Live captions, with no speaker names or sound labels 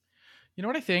You know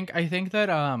what I think? I think that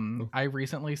I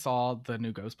recently saw the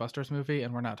new Ghostbusters movie,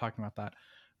 and we're not talking about that.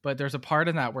 But there's a part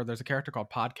in that where there's a character called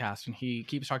Podcast, and he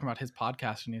keeps talking about his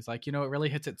podcast, and he's like, it really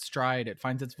hits its stride. It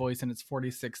finds its voice in its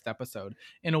 46th episode.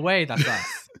 In a way, that's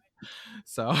us.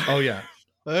 So, Oh yeah.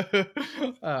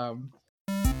 um,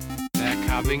 They're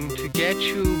coming to get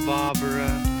you,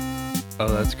 Barbara. Oh,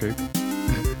 that's creepy.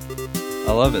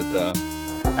 I love it though.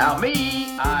 Now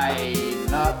me, I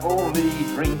not only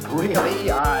drink really,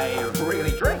 I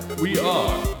really drink. We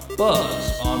are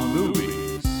Buzz on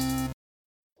Movies.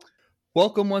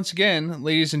 Welcome once again,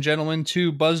 ladies and gentlemen,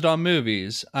 to Buzzed on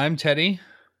Movies. I'm Teddy.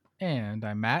 and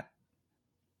I'm Matt.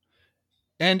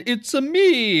 And it's a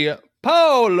me,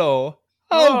 Paolo.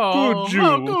 How could you?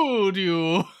 How could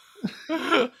you?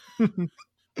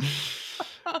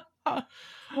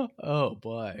 Oh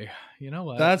boy. You know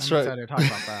what? That's I'm right. excited to talk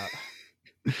about that.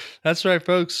 That's right,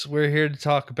 folks. We're here to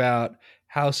talk about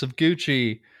House of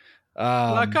Gucci.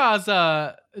 La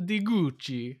Casa di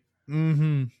Gucci.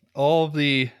 All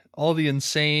the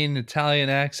insane Italian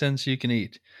accents you can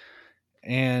eat.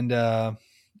 And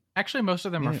Actually, most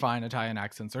of them are fine Italian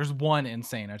accents. There's one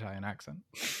insane Italian accent.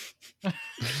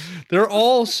 they're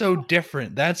all so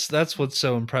different. That's what's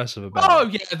so impressive about Oh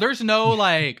it. yeah, there's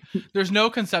no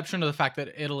conception of the fact that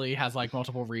Italy has like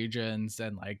multiple regions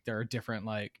and like there are different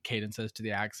like cadences to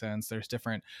the accents.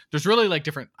 There's really like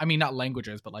different, I mean not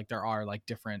languages, but like there are like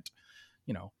different,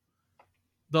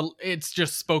 it's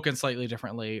just spoken slightly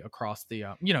differently across the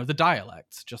the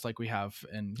dialects, just like we have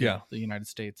in the United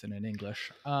States and in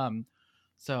English.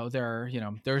 So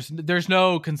there's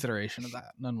no consideration of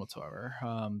that, none whatsoever,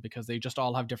 because they just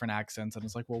all have different accents, and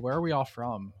it's like, well, where are we all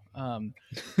from? But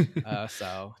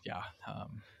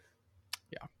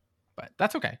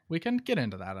that's okay. We can get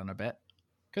into that in a bit.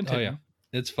 Continue. Oh yeah,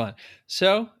 it's fun.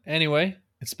 So anyway,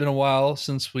 it's been a while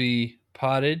since we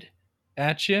potted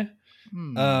at you.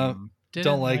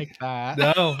 Didn't like that.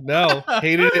 No,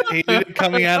 hated it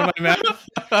coming out of my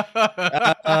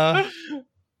mouth.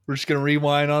 We're just gonna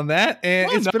rewind on that,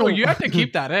 and you have to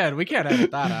keep that in. We can't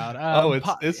edit that out.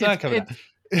 It's not coming out.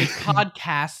 It's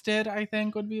podcasted, I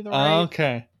think, would be the right.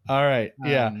 Okay, all right,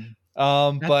 yeah.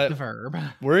 That's But the verb.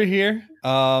 We're here.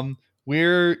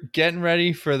 We're getting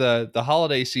ready for the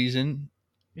holiday season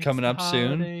coming up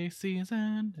soon.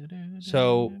 Season.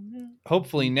 So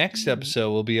hopefully next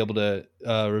episode we'll be able to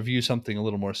review something a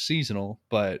little more seasonal.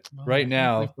 But right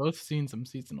now we've both seen some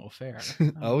seasonal fare.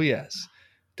 Oh yes,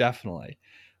 definitely.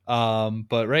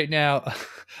 But right now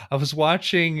I was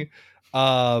watching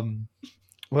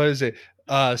what is it?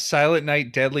 Silent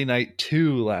Night, Deadly Night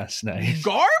 2 last night.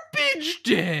 Garbage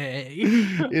day.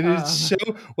 It is so.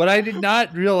 What I did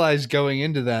not realize going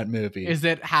into that movie is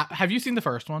that have you seen the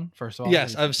first one? First of all,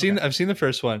 yes, I've seen the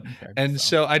first one, and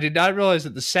so I did not realize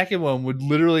that the second one would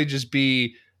literally just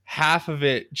be half of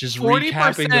it just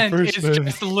recapping the first movie.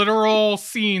 Just literal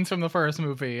scenes from the first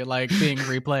movie like being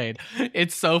replayed.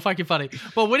 It's so fucking funny.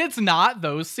 But when it's not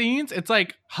those scenes, it's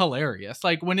like hilarious.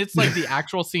 Like when it's like the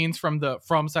actual scenes from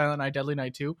Silent Night, Deadly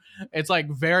Night 2, it's like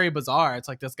very bizarre. It's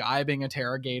like this guy being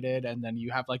interrogated, and then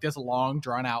you have like this long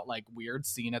drawn out like weird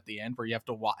scene at the end where you have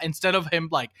to watch, instead of him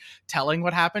like telling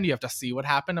what happened, you have to see what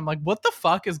happened. I'm like, what the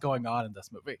fuck is going on in this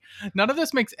movie? None of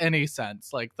this makes any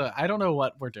sense. Like I don't know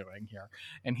what we're doing here.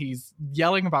 And he's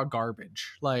yelling about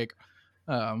garbage. Like,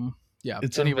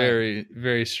 it's a very,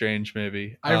 very strange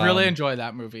movie. I really enjoy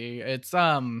that movie. It's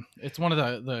one of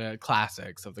the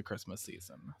classics of the Christmas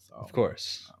season. So of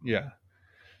course, yeah.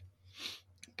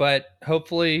 But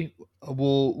hopefully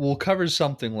we'll cover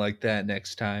something like that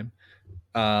next time.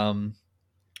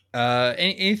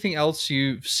 Anything else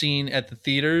you've seen at the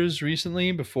theaters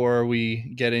recently before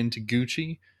we get into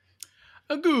Gucci?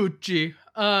 Gucci.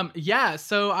 Yeah,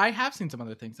 so I have seen some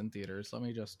other things in theaters. Let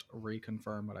me just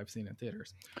reconfirm what I've seen in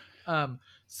theaters.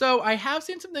 So I have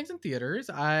seen some things in theaters.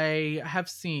 I have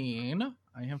seen.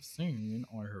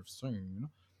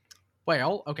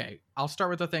 Well, okay, I'll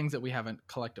start with the things that we haven't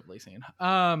collectively seen.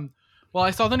 Well,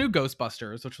 I saw the new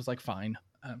Ghostbusters, which was like fine.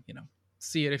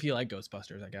 See it if you like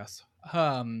Ghostbusters, I guess.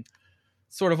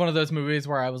 Sort of one of those movies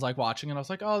where I was like watching and I was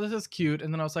like, oh, this is cute.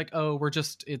 And then I was like, oh,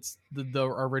 it's the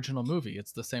original movie.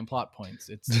 It's the same plot points.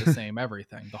 It's the same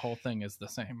everything. The whole thing is the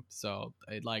same. So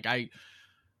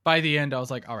by the end, I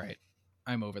was like, all right,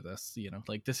 I'm over this.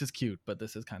 Like this is cute, but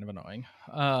this is kind of annoying.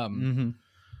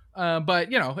 But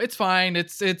it's fine.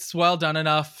 It's well done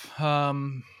enough.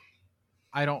 Finn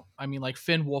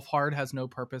Wolfhard has no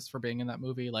purpose for being in that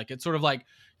movie. Like, it's sort of like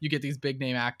you get these big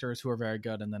name actors who are very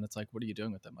good, and then it's like, what are you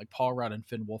doing with them? Like Paul Rudd and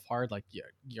Finn Wolfhard, like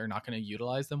you're not going to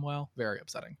utilize them well. Very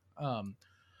upsetting.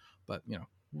 But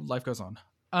life goes on.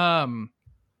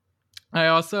 I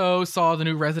also saw the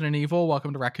new Resident Evil,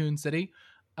 Welcome to Raccoon City,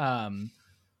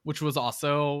 which was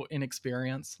also an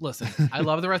experience. Listen, I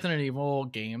love the Resident Evil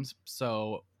games,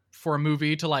 so for a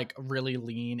movie to like really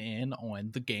lean in on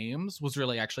the games was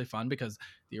really actually fun, because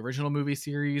the original movie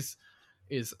series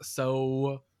is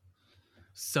so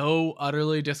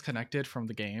utterly disconnected from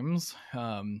the games,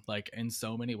 like in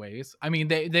so many ways. I mean,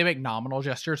 they make nominal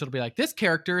gestures. It'll be like, this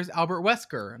character is Albert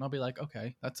Wesker, and I'll be like,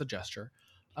 okay, that's a gesture.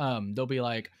 They'll be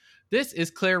like, this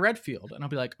is Claire Redfield, and I'll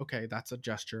be like, okay, that's a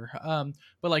gesture.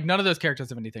 But like, none of those characters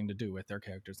have anything to do with their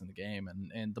characters in the game,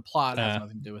 and the plot has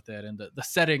nothing to do with it, and the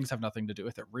settings have nothing to do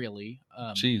with it, really.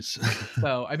 Jeez.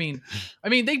 So I mean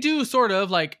they do sort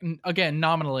of, like, again,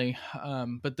 nominally,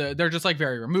 but they're just like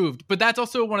very removed. But that's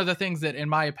also one of the things that, in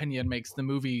my opinion, makes the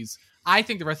movies. I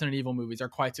think the Resident Evil movies are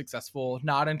quite successful,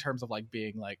 not in terms of like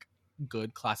being like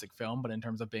good classic film, but in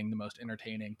terms of being the most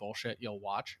entertaining bullshit you'll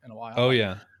watch in a while. Oh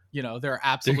yeah. You know, they're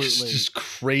absolutely There's just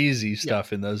crazy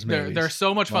stuff in those movies. They're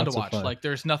so much fun Lots to of watch. fun. Like,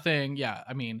 there's nothing. Yeah,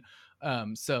 I mean,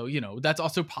 so you know, that's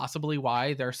also possibly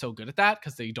why they're so good at that,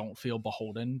 because they don't feel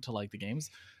beholden to like the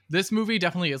games. This movie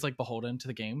definitely is like beholden to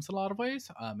the games in a lot of ways,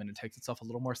 and it takes itself a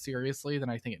little more seriously than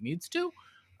I think it needs to.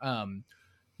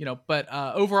 You know, but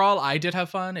overall, I did have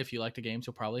fun. If you like the games,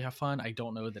 you'll probably have fun. I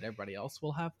don't know that everybody else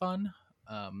will have fun,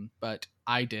 but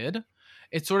I did.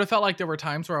 It sort of felt like there were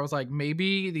times where I was like,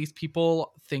 maybe these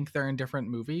people think they're in different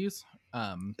movies.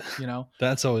 You know,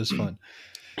 That's always fun.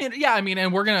 and, yeah, I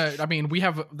mean, we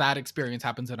have that experience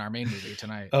happens in our main movie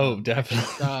tonight. Oh,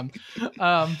 definitely.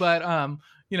 But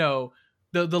you know,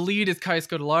 the lead is Kai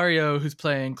Scodelario, who's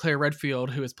playing Claire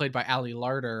Redfield, who is played by Ali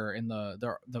Larter in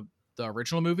the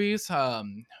original movies.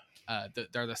 They're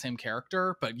the same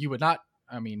character, but you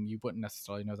wouldn't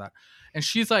necessarily know that. And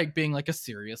she's like being like a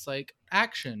serious like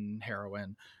action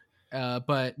heroine.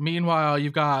 But meanwhile,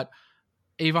 you've got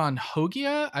Avon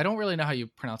Hogia. I don't really know how you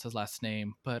pronounce his last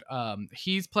name, but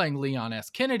he's playing Leon S.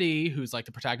 Kennedy, who's like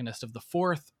the protagonist of the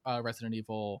fourth Resident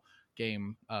Evil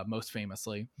game, most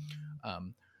famously.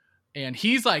 And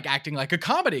he's like acting like a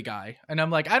comedy guy. And I'm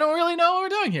like, I don't really know what we're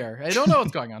doing here. I don't know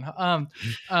what's going on.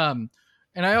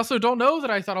 And I also don't know that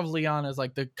I thought of Leon as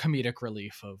like the comedic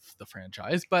relief of the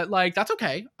franchise, but like, that's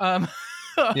okay.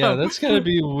 Yeah, that's gotta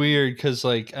be weird, because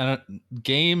like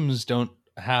games don't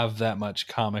have that much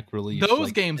comic relief. Those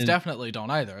like, games definitely don't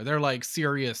either. They're like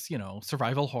serious, you know,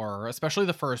 survival horror, especially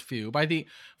the first few.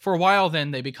 For a while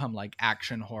then they become like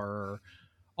action horror.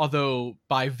 Although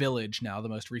by Village now, the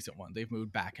most recent one, they've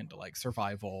moved back into like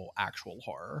survival actual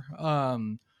horror.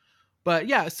 But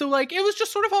yeah, so like it was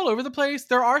just sort of all over the place.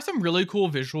 There are some really cool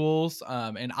visuals,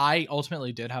 and I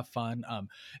ultimately did have fun.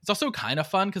 It's also kind of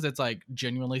fun because it's like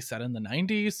genuinely set in the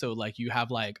 90s. So like you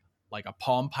have like a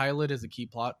Palm Pilot as a key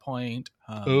plot point.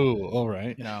 Oh, all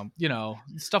right. You know,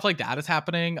 stuff like that is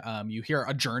happening. You hear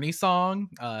a Journey song,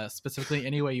 specifically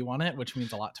Any Way You Want It, which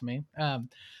means a lot to me.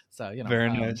 So, you know, Very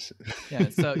nice. Yeah.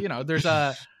 So, you know,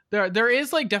 there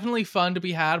is like definitely fun to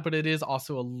be had, but it is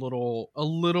also a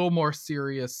little more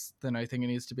serious than I think it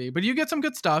needs to be. But you get some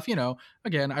good stuff, you know.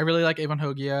 Again, I really like Avon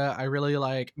Hogia. I really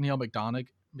like Neil McDonough.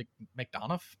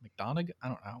 McDonough? I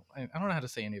don't know. I don't know how to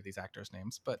say any of these actors'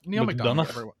 names, but Neil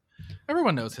McDonough.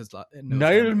 Everyone knows his.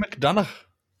 Neil McDonough.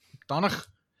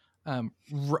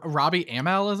 Robbie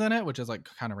Amell is in it, which is like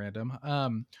kind of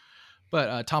random.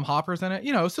 But Tom Hopper's in it,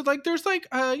 you know. So like, there's like,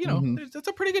 you know, it's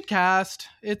a pretty good cast.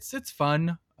 It's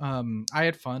fun. I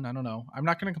had fun. I don't know. I'm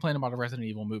not going to complain about a Resident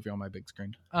Evil movie on my big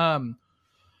screen. I've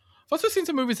also seen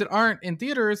some movies that aren't in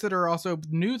theaters that are also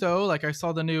new though. Like I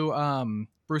saw the new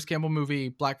Bruce Campbell movie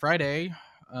Black Friday.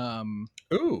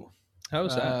 Ooh, how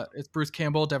was that? It's Bruce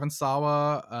Campbell, Devon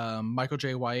Sawa, Michael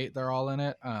J. White. They're all in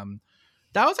it.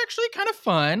 That was actually kind of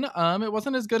fun. It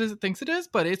wasn't as good as it thinks it is,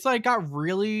 but it's like got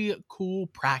really cool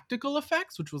practical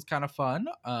effects, which was kind of fun.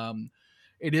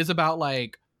 It is about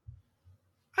like,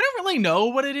 I don't really know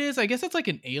what it is. I guess it's like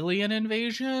an alien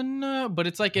invasion, but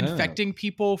it's like infecting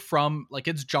people from like,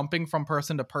 it's jumping from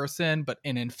person to person, but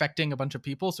infecting a bunch of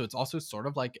people. So it's also sort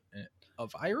of like a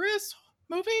virus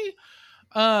movie.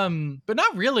 But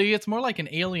not really. It's more like an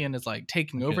alien is like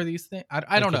taking over these things.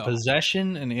 I don't know.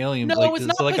 Possession and alien. No, like, it's is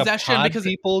not it like possession a pod because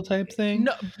people type thing.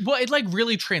 No, well, it like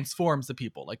really transforms the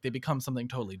people. Like they become something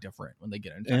totally different when they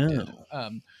get infected.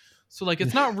 So like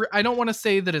it's not. I don't want to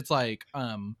say that it's like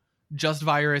just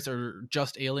virus or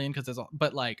just alien because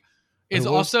but like it's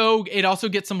also it also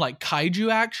gets some like kaiju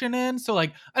action in. So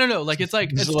like I don't know. Like it's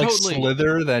like it's like totally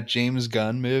Slither, that James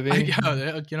Gunn movie.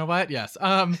 You know what? Yes.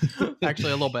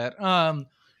 Actually a little bit.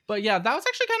 But yeah, that was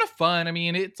actually kind of fun. I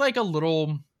mean, it's like a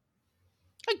little,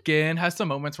 again, has some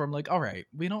moments where I'm like, all right,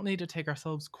 we don't need to take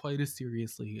ourselves quite as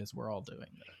seriously as we're all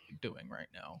doing right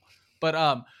now.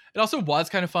 But it also was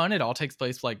kind of fun. It all takes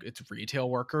place like it's retail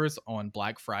workers on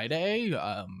Black Friday.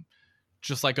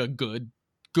 Just like a good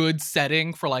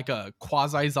setting for like a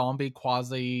quasi zombie,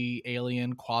 quasi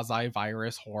alien, quasi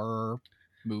virus horror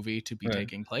movie to be Right.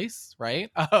 taking place,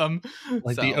 right?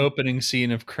 Like so, the opening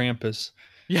scene of Krampus,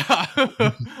 yeah. Oh,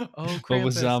 but with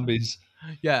Krampus. zombies.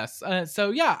 Yes. So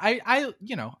yeah, I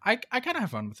kind of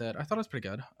have fun with it. I thought it was pretty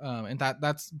good. And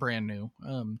that's brand new.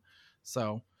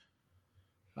 So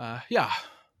yeah.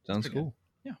 Sounds pretty good.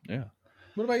 cool. Yeah.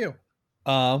 What about you?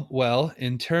 Well,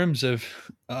 in terms of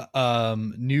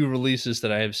new releases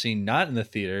that I have seen not in the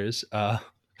theaters, I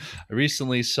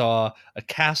recently saw A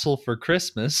Castle for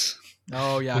Christmas.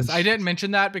 Oh yes, Which- I didn't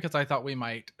mention that because I thought we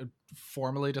might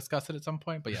formally discuss it at some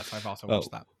point. But yes, I've also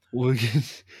watched that. We can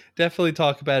definitely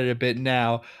talk about it a bit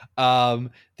now.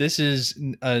 This is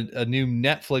a new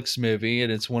Netflix movie,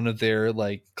 and it's one of their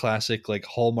like classic like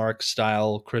Hallmark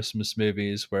style Christmas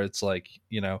movies where it's like,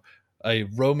 you know, a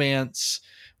romance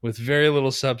with very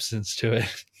little substance to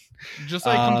it. Just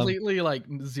like completely like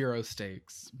zero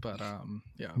stakes, but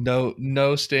yeah.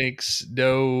 No stakes,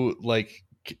 no like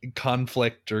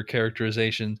conflict or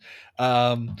characterization.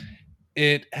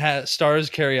 It stars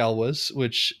Carrie Elwes,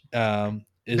 which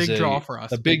is Big draw for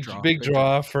us. a big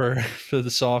draw for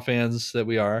the Saw fans that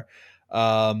we are.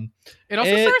 It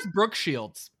also stars Brooke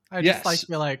Shields. I just like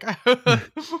feel like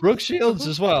Brooke Shields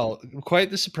as well.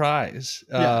 Quite the surprise.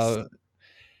 Yes.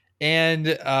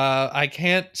 And I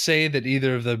can't say that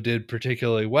either of them did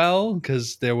particularly well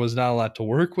because there was not a lot to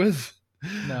work with.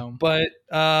 No. But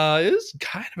it was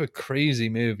kind of a crazy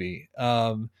movie.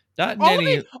 Not all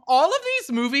many. Of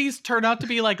these movies turn out to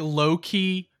be like low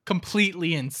key,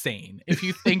 completely insane. If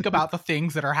you think about the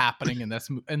things that are happening in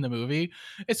the movie,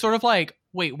 it's sort of like,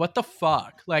 wait, what the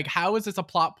fuck? Like, how is this a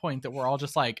plot point that we're all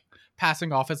just like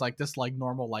passing off as like this like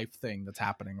normal life thing that's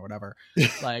happening or whatever?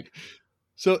 Like.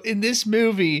 So in this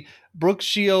movie, Brooke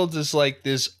Shields is like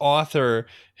this author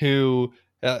who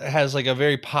has like a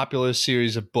very popular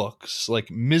series of books,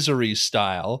 like Misery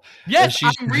style. Yes,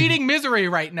 I'm reading Misery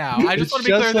right now. I just want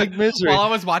to be clear like that Misery. While I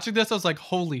was watching this, I was like,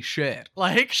 holy shit.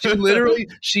 Like she literally,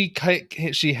 she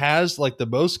has like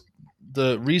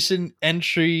the recent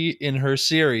entry in her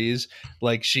series,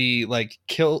 like she didn't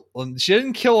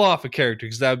kill off a character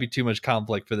because that would be too much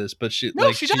conflict for this, but she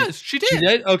does. She did. She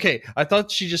did? Okay. I thought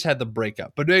she just had the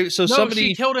breakup. But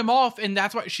she killed him off, and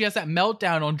that's why she has that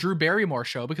meltdown on Drew Barrymore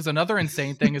show, because another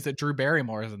insane thing is that Drew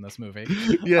Barrymore is in this movie.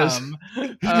 Yes.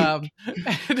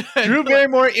 Drew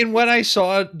Barrymore, in what I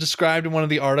saw described in one of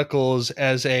the articles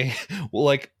as a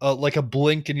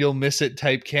blink and you'll miss it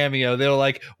type cameo. They were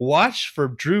like, watch for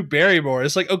Drew Barrymore.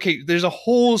 It's like, okay, there's a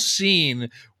whole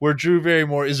scene where Drew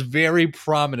Barrymore is very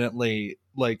prominently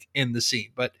like in the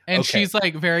scene, but she's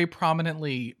like very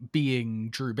prominently being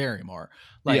Drew Barrymore.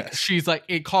 Like yes. She's like,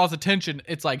 it calls attention.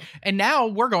 It's like, and now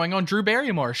we're going on Drew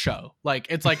Barrymore's show. Like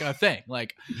it's like a thing.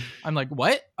 Like I'm like,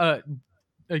 what?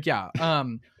 Yeah.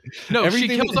 No,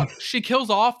 she kills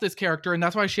off this character, and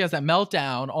that's why she has that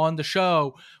meltdown on the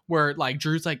show where like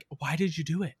Drew's like, why did you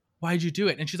do it? Why'd you do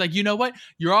it? And she's like, you know what?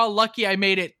 You're all lucky I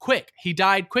made it quick. He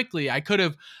died quickly. I could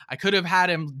have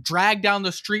had him dragged down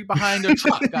the street behind a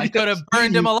truck. I could have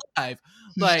burned him alive.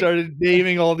 Like, started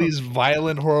naming all these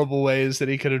violent, horrible ways that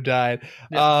he could have died.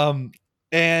 Yeah.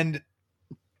 And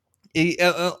he,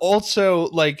 also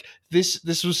like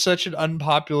this was such an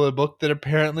unpopular book that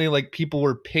apparently like people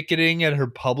were picketing at her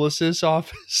publicist's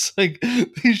office. Like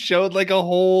they showed like a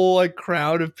whole like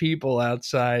crowd of people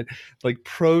outside like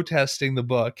protesting the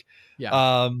book.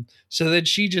 Yeah. So that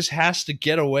she just has to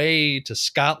get away to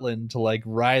Scotland to like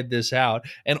ride this out,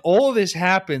 and all of this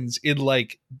happens in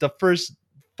like the first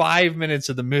 5 minutes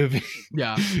of the movie.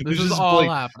 Yeah, this is all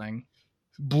happening.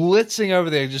 Blitzing over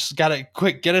there, just gotta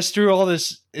quick get us through all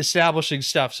this establishing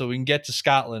stuff so we can get to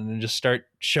Scotland and just start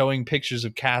showing pictures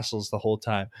of castles the whole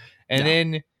time. And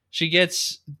then she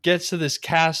gets to this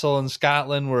castle in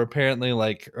Scotland where apparently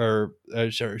like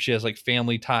she has like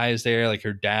family ties there, like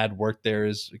her dad worked there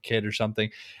as a kid or something.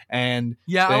 And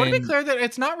I want to be clear that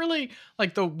it's not really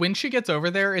like when she gets over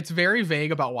there, it's very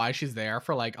vague about why she's there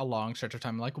for like a long stretch of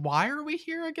time. Like, why are we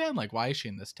here again? Like, why is she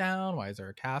in this town? Why is there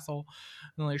a castle?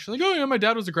 And like she's like, oh yeah, my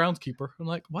dad was a groundskeeper. I'm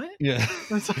like, what? Yeah.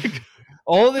 It's like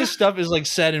all this stuff is like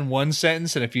said in one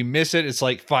sentence, and if you miss it, it's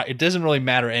like fine. It doesn't really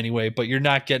matter anyway, but you're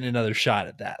not getting another shot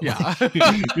at that. Yeah. Like,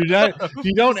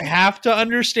 you don't have to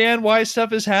understand why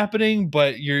stuff is happening,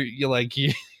 but you're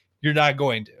not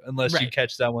going to unless you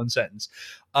catch that one sentence.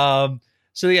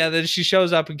 So yeah, then she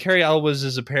shows up, and Carrie Elwes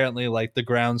is apparently like the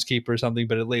groundskeeper or something,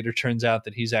 but it later turns out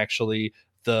that he's actually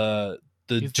the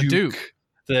Duke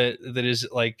that is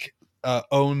like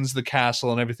owns the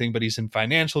castle and everything, but he's in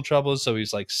financial trouble, so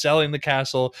he's like selling the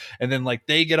castle, and then like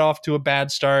they get off to a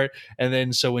bad start, and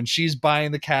then so when she's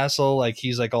buying the castle, like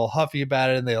he's like all huffy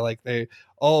about it, and they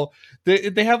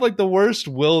have like the worst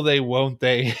will they won't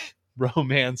they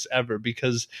romance ever,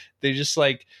 because they just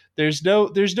like there's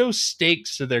no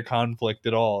stakes to their conflict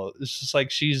at all. It's just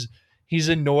like he's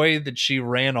annoyed that she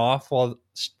ran off while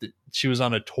she was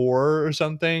on a tour or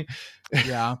something.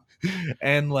 Yeah.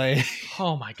 And like,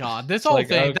 oh my God, this whole like,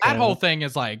 thing, okay. that whole thing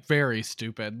is like very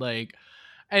stupid. Like,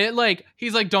 and like,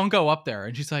 he's like, don't go up there.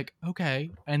 And she's like, okay.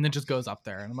 And then just goes up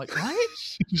there. And I'm like, what?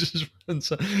 Just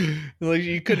runs like,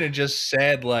 you could have just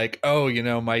said like, oh, you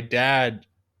know, my dad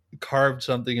carved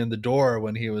something in the door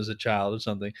when he was a child or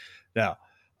something. No.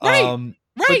 Right.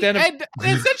 Right, But then and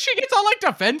then she gets all like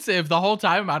defensive the whole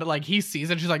time about it. Like he sees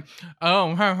it, she's like,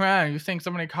 "Oh, you think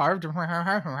somebody carved?"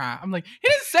 I'm like, he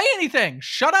didn't say anything.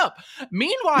 Shut up.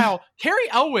 Meanwhile, Carrie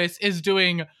Elwes is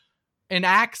doing an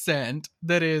accent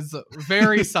that is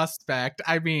very suspect.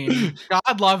 I mean,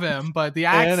 God love him, but the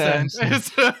accent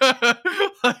is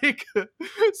like.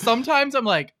 Sometimes I'm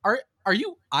like, are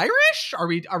you Irish? Are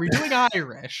we doing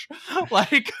Irish?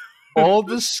 Like. All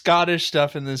the Scottish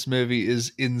stuff in this movie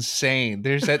is insane.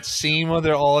 There's that scene where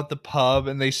they're all at the pub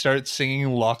and they start singing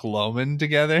Loch Lomond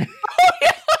together.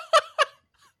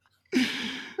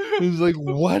 It's like,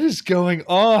 what is going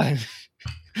on?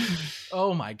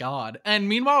 Oh my God. And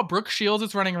meanwhile, Brooke Shields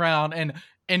is running around, and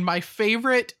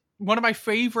one of my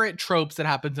favorite tropes that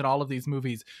happens in all of these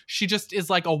movies, she just is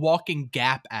like a walking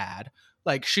Gap ad.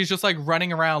 Like she's just like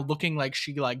running around looking like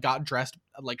she like got dressed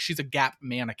like she's a Gap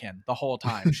mannequin the whole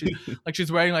time. She like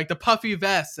she's wearing like the puffy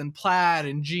vests and plaid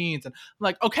and jeans, and I'm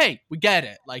like, okay, we get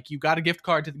it. Like you got a gift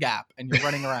card to the Gap and you're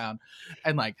running around,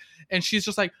 and she's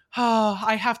just like, oh,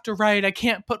 I have to write. I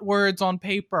can't put words on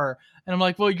paper. And I'm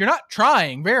like, well, you're not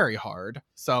trying very hard.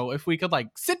 So if we could like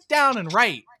sit down and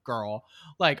write, girl.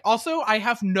 Like, also, I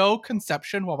have no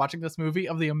conception while watching this movie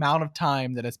of the amount of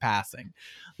time that is passing.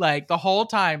 Like the whole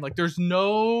time, like there's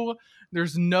no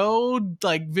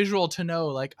like visual to know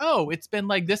like, oh, it's been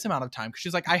like this amount of time. Cause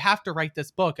she's like, I have to write this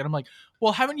book. And I'm like,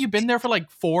 well, haven't you been there for like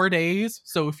 4 days?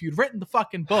 So if you'd written the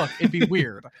fucking book, it'd be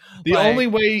weird. The only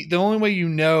way you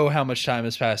know how much time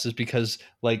has passed is because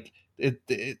like it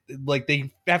like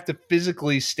they have to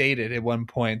physically state it at one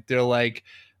point. They're like,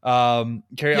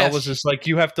 Carrie Elwes is like,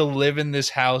 you have to live in this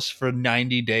house for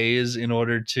 90 days in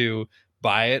order to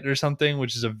buy it or something,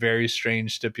 which is a very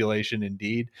strange stipulation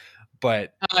indeed.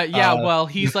 But well,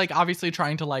 he's like obviously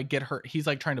trying to like get her, he's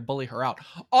like trying to bully her out.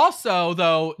 Also,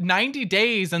 though, 90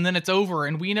 days and then it's over,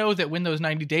 and we know that when those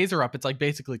 90 days are up, it's like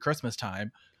basically Christmas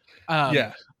time.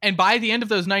 And by the end of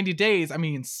those 90 days, I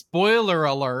mean, spoiler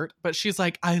alert, but she's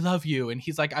like, I love you, and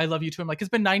he's like, I love you too. I'm like, it's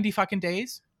been 90 fucking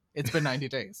days. It's been 90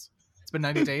 days. It's been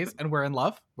 90 days and we're in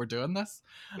love. We're doing this.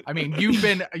 I mean, you've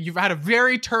had a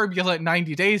very turbulent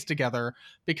 90 days together,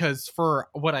 because for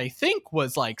what I think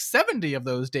was like 70 of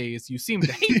those days, you seem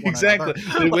to hate one exactly.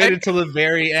 another. They waited till the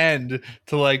very end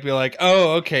to like be like,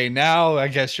 oh, okay, now I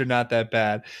guess you're not that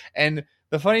bad. And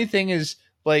the funny thing is,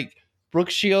 like, Brooke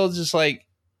Shields is like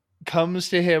comes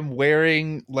to him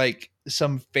wearing like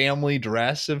some family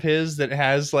dress of his that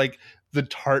has like the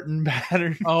tartan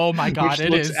pattern. Oh my God, which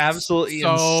it looks is absolutely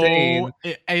so insane.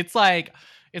 It's like,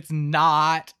 it's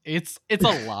not, it's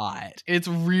a lot. It's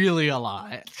really a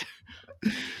lot.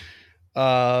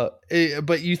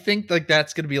 But you think like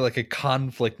that's going to be like a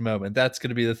conflict moment. That's going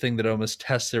to be the thing that almost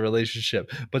tests their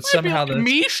relationship. But somehow like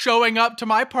me showing up to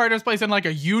my partner's place in like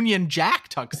a Union Jack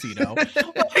tuxedo.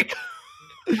 Like,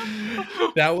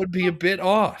 that would be a bit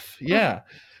off. Yeah.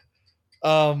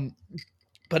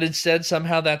 But instead,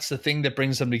 somehow that's the thing that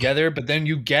brings them together. But then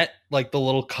you get like the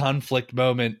little conflict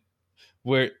moment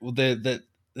where that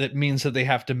means that they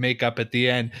have to make up at the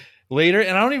end later.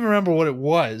 And I don't even remember what it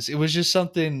was. It was just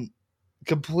something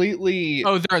completely.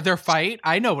 Oh, their fight.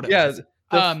 I know what it was.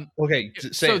 Okay.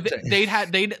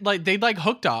 They'd like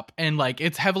hooked up, and like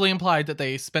it's heavily implied that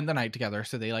they spent the night together.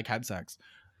 So they like had sex.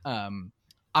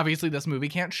 Obviously this movie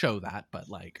can't show that, but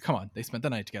like, come on, they spent the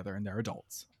night together and they're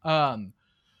adults.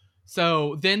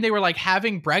 So then they were like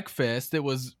having breakfast that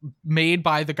was made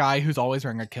by the guy who's always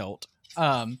wearing a kilt.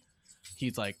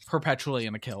 He's like perpetually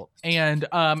in a kilt. And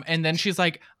then she's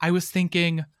like, I was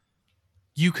thinking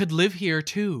you could live here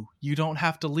too. You don't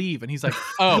have to leave. And he's like,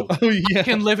 oh yeah. I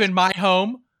can live in my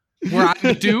home where I'm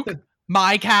the Duke,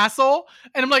 my castle.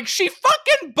 And I'm like, she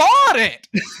fucking bought it.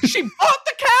 She bought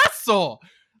the castle.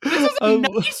 This is a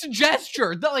nice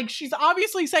gesture. That like, she's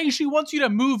obviously saying she wants you to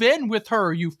move in with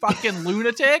her, you fucking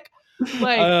lunatic.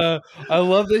 Like, I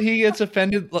love that he gets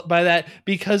offended by that,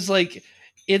 because like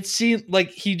it seemed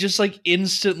like he just like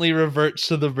instantly reverts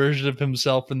to the version of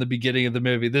himself in the beginning of the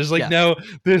movie. There's like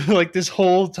there's like this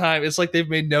whole time it's like they've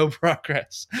made no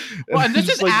progress. Well, and this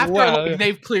Just is like, after wow. like,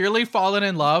 they've clearly fallen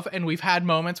in love, and we've had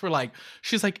moments where like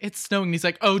she's like, "It's snowing." And he's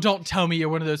like, "Oh, don't tell me you're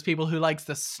one of those people who likes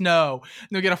the snow." And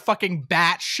they'll get a fucking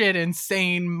batshit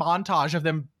insane montage of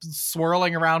them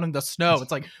swirling around in the snow.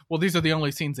 It's like, well, these are the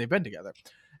only scenes they've been together.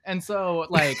 And so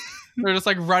like they're just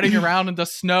like running around in the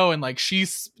snow, and like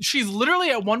she's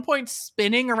literally at one point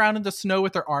spinning around in the snow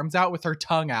with her arms out with her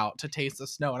tongue out to taste the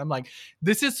snow. And I'm like,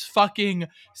 this is fucking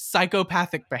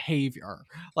psychopathic behavior.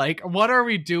 Like, what are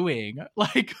we doing?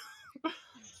 Like,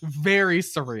 very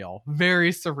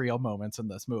surreal moments in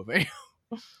this movie.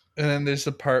 And then there's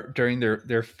the part during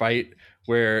their fight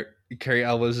where Carrie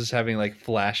Elwes is having like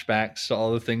flashbacks to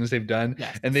all the things they've done.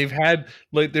 Yes. And they've had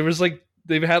like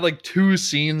 2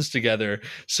 scenes together.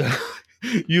 So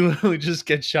you literally just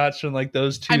get shots from like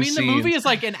those 2 scenes. The movie is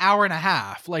like an hour and a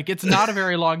half. Like, it's not a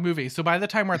very long movie. So by the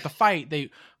time we're at the fight, they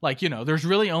like, you know, there's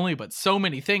really only but so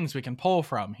many things we can pull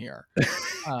from here.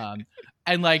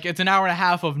 And like, it's an hour and a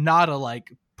half of not a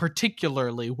like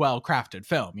particularly well-crafted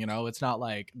film. You know, it's not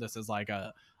like this is like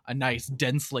a nice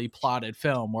densely plotted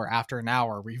film where after an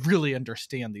hour we really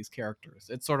understand these characters.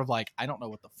 It's sort of like, I don't know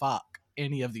what the fuck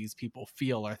any of these people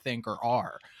feel or think or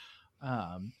are,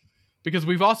 because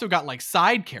we've also got like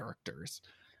side characters.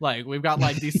 Like, we've got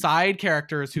like these side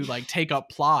characters who like take up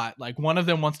plot. Like, one of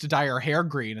them wants to dye her hair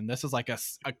green, and this is like a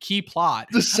key plot.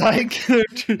 The side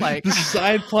characters, Like, the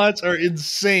side plots are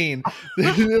insane.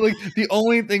 They're like the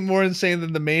only thing more insane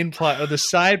than the main plot are the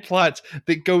side plots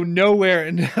that go nowhere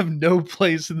and have no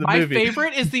place in the my movie.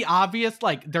 favorite is the obvious,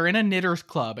 like, they're in a knitters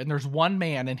club and there's one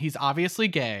man and he's obviously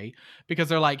gay because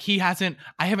they're like, I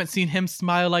haven't seen him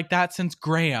smile like that since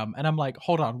Graham. And I'm like,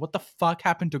 hold on, what the fuck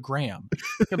happened to Graham?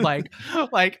 And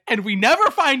and we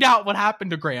never find out what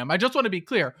happened to Graham. I just want to be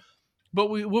clear. But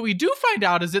what we do find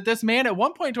out is that this man at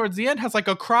one point towards the end has like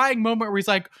a crying moment where he's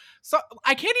like, so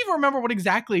I can't even remember what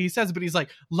exactly he says, but he's like,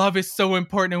 love is so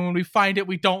important, and when we find it,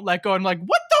 we don't let go. I'm like,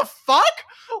 what the fuck?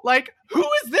 Like, who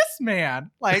is this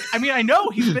man? Like, I mean, I know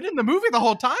he's been in the movie the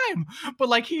whole time, but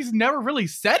like, he's never really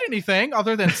said anything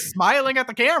other than smiling at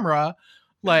the camera.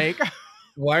 Like,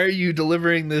 why are you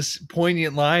delivering this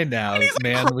poignant line now, and he's, like,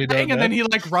 man? We don't crying, know. and then he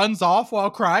like runs off while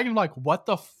crying. I'm like, what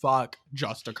the fuck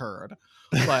just occurred?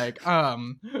 Like,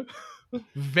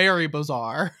 very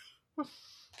bizarre.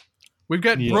 We've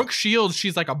got Brooke Shields.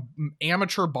 She's like a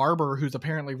amateur barber who's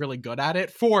apparently really good at it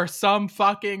for some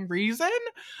fucking reason.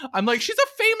 I'm like, she's a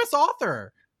famous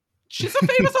author. She's a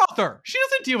famous author. She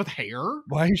doesn't deal with hair.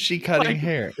 Why is she cutting Like-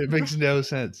 hair? It makes no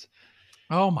sense.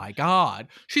 Oh my god.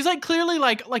 She's like clearly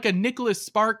like a Nicholas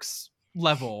Sparks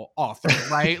level author,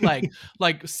 right?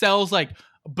 like sells like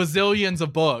bazillions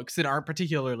of books that aren't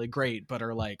particularly great but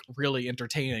are like really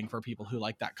entertaining for people who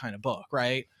like that kind of book,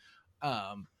 right?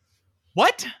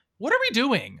 What are we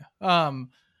doing?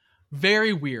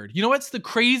 Very weird. You know what's the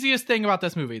craziest thing about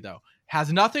this movie though?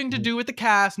 Has nothing to do with the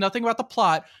cast, nothing about the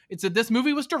plot. It's that this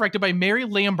movie was directed by Mary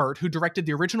Lambert, who directed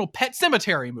the original Pet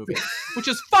Sematary movie, which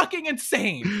is fucking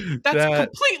insane. That's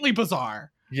completely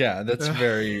bizarre. Yeah, that's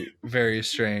very, very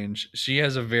strange. She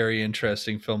has a very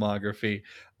interesting filmography.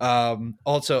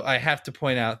 Also, I have to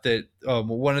point out that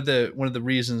one of the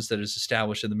reasons that is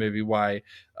established in the movie why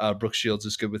Brooke Shields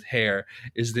is good with hair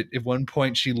is that at one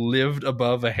point she lived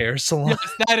above a hair salon.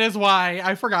 Yes, that is why.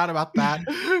 I forgot about that.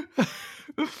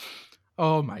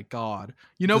 Oh my god.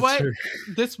 You know That's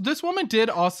what? This woman did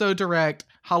also direct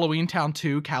Halloween Town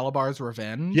 2, Calabar's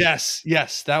Revenge. Yes,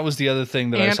 that was the other thing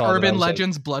that I and saw. And Urban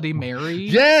Legends Bloody Mary.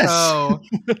 Yes! So,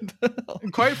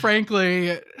 quite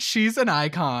frankly, she's an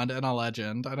icon and a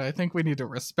legend, and I think we need to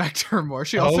respect her more.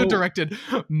 She also directed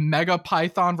Mega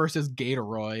Python versus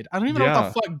Gatoroid. I don't even know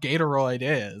what the fuck Gatoroid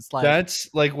is. Like,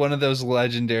 that's like one of those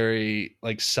legendary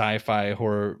like sci-fi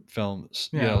horror films.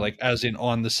 Yeah. You know, like as in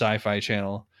on the Sci-Fi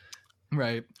Channel.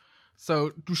 Right.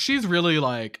 So she's really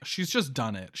like, she's just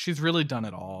done it. She's really done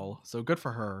it all. So good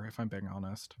for her, if I'm being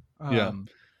honest.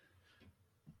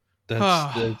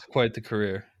 That's quite the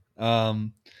career.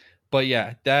 But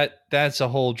yeah, that's a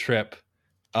whole trip.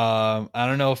 I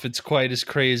don't know if it's quite as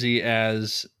crazy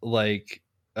as like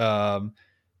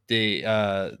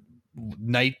the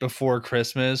Night Before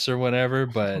Christmas or whatever,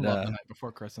 but I love The Night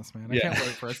Before Christmas, man. I yeah. can't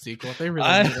wait for a sequel. They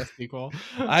really need a sequel.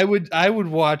 I would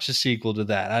watch a sequel to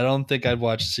that. I don't think I'd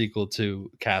watch a sequel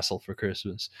to Castle for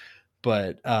Christmas,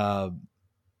 but well,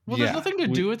 there's nothing to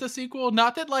do with the sequel.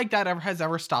 Not that like that has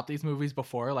ever stopped these movies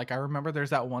before. Like I remember there's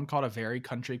that one called A Very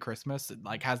Country Christmas. It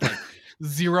like has like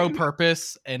zero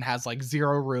purpose and has like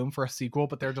zero room for a sequel,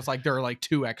 but they're just like there are like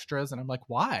 2 extras, and I'm like,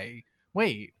 why?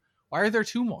 Wait, Why are there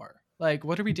 2 more? Like,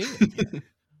 what are we doing here?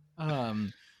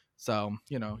 So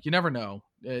you know, you never know.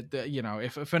 You know,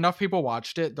 if enough people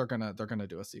watched it, they're gonna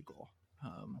do a sequel.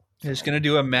 It's So. going to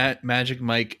do a Magic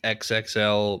Mike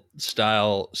XXL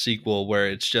style sequel where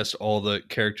it's just all the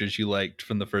characters you liked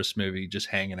from the first movie just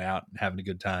hanging out and having a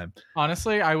good time.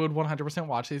 Honestly, I would 100%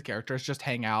 watch these characters just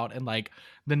hang out in like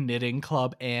the knitting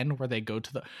club inn where they go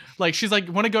to the, like, she's like,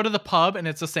 want to go to the pub, and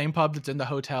it's the same pub that's in the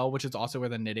hotel, which is also where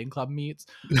the knitting club meets.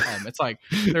 It's like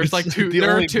there's like two, the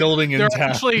only building in town.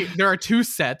 Actually, there are 2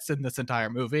 sets in this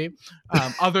entire movie,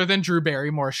 other than Drew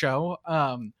Barrymore show.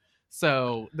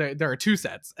 So there are 2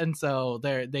 sets, and so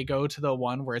they go to the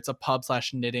one where it's a pub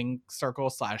 / knitting circle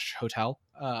 / hotel.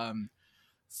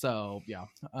 So yeah,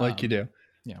 Like you do.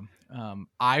 Yeah.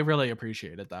 I really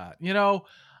appreciated that. You know,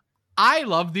 I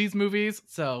love these movies,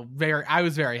 so I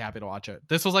was very happy to watch it.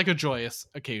 This was like a joyous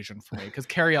occasion for me because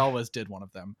Cary Elwes did one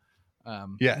of them.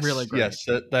 Yes, really great. Yes,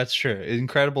 that's true.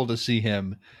 Incredible to see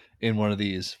him in one of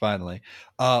these finally.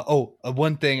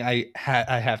 One thing I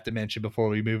have to mention before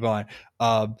we move on.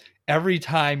 Every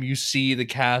time you see the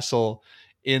castle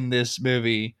in this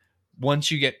movie,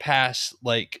 once you get past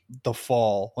like the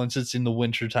fall, once it's in the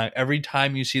winter time, every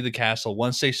time you see the castle,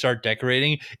 once they start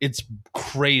decorating, it's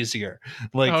crazier.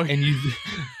 Like, and you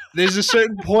there's a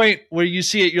certain point where you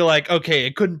see it, you're like, okay,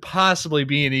 it couldn't possibly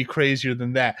be any crazier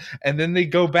than that. And then they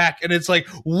go back and it's like,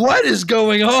 what is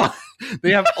going on?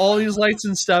 They have all these lights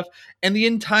and stuff. And the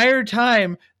entire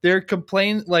time they're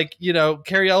complaining, like, you know,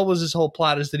 Cary Elwes' whole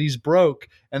plot is that he's broke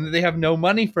and that they have no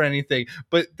money for anything.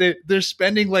 But they're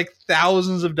spending like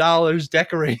thousands of dollars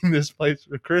decorating this place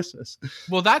for Christmas.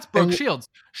 Well, that's Brooke Shields.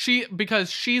 Because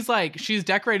she's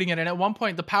decorating it. And at one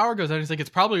point the power goes out and he's like, it's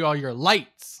probably all your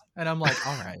lights. And I'm like,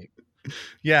 all right.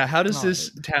 Yeah, how does this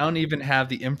town even have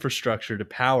the infrastructure to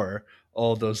power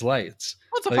all those lights?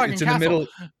 Well, it's a fucking it's in castle. the middle.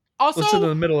 Also, it's in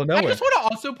the middle of nowhere. I just want to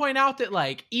also point out that,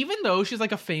 like, even though she's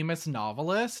like a famous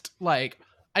novelist, like,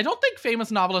 I don't think famous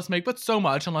novelists make but so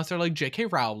much unless they're like J.K.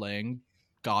 Rowling,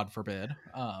 God forbid.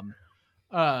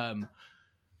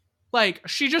 Like,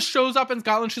 she just shows up in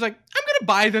Scotland. She's like, I'm gonna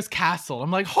buy this castle.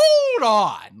 I'm like, hold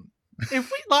on. If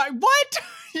we like, what?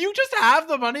 You just have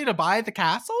the money to buy the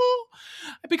castle?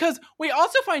 Because we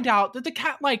also find out that the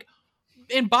cat, like,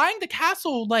 in buying the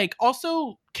castle, like,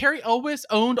 also Cary Elwes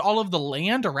owned all of the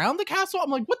land around the castle.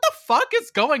 I'm like, what the fuck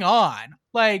is going on?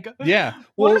 Like, yeah,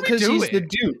 well, because he's the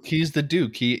Duke. He's the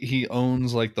Duke. He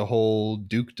owns like the whole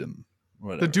dukedom.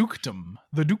 Whatever. The dukedom.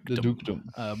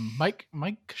 Mike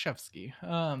Kashevsky.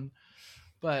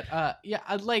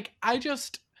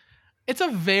 It's a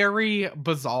very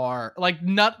bizarre, like,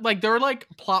 not like there are like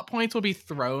plot points will be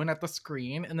thrown at the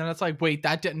screen, and then it's like, wait,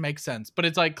 that didn't make sense. But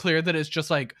it's like clear that it's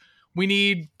just like we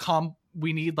need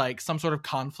like some sort of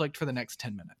conflict for the next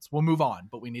 10 minutes. We'll move on,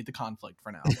 but we need the conflict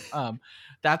for now.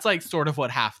 That's like sort of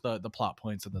what half the plot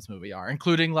points of this movie are,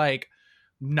 including like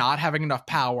not having enough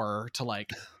power to like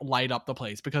light up the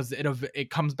place because it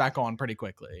comes back on pretty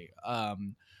quickly.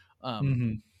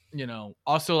 You know,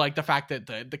 also like the fact that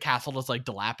the castle is like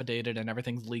dilapidated and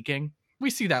everything's leaking. We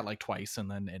see that like twice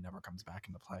and then it never comes back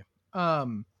into play.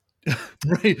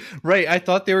 Right. I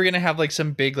thought they were gonna have like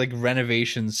some big like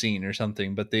renovation scene or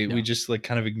something, but we just like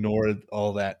kind of ignored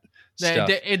all that stuff.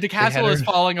 The castle is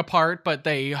falling apart, but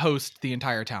they host the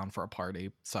entire town for a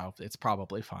party, so it's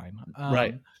probably fine.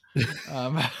 Right.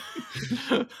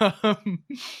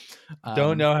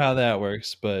 Don't know how that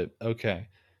works, but okay.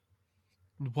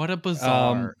 What a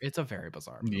bizarre! It's a very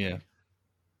bizarre movie. Yeah,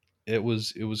 it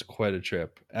was quite a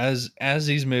trip, as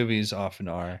these movies often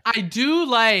are. I do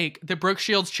like that Brooke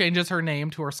Shields changes her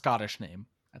name to her Scottish name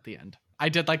at the end. I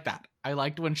did like that. I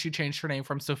liked when she changed her name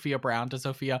from Sophia Brown to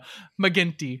Sophia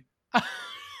McGinty.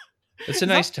 It's a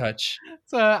nice touch.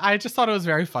 So I just thought it was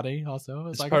very funny. Also,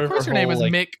 it's like, of course, her name is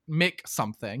like... Mick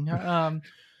something.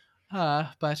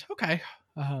 But okay.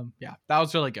 Yeah, that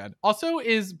was really good. Also,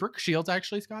 is Brooke Shields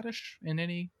actually Scottish in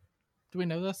any? Do we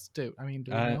know this? Do we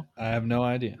know? I have no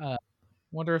idea.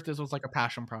 Wonder if this was like a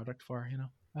passion project for her, you know.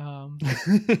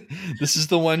 This is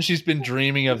the one she's been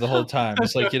dreaming of the whole time.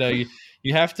 It's like, you know,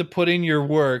 you have to put in your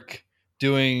work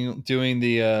doing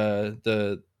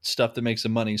the stuff that makes the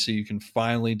money so you can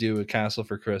finally do A Castle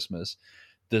for Christmas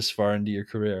this far into your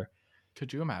career.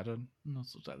 Could you imagine?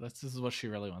 This is what she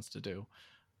really wants to do.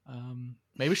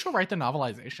 Maybe she'll write the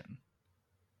novelization.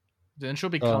 Then she'll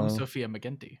become Sophia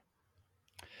McGinty.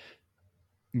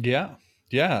 Yeah.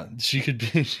 She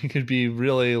could be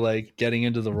really like getting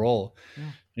into the role.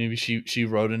 Yeah. Maybe she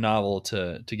wrote a novel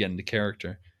to get into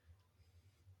character.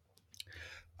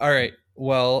 All right.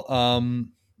 Well,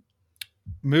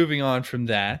 moving on from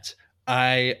that,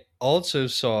 I also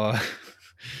saw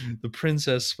the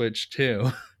Princess Switch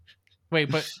 2. Wait,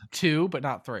 but 2, but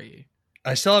not 3.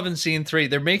 I still haven't seen 3.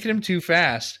 They're making him too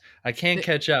fast. I can't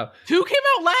catch up. 2 came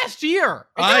out last year.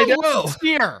 I know. Last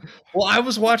year. Well, I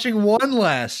was watching 1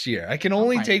 last year. I can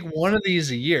only my take one of these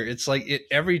a year. It's like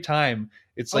every time.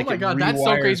 It's like oh my it god, that's so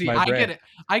rewires crazy. my I brain. get it.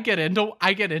 I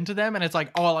get into them, and it's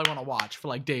like all I want to watch for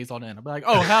like days on end. I'm like,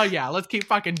 oh hell yeah, let's keep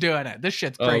fucking doing it. This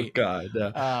shit's great. Oh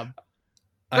god.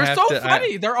 They're so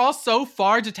funny. They're all so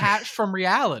far detached from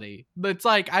reality. But it's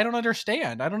like I don't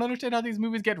understand. I don't understand how these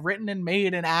movies get written and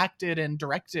made and acted and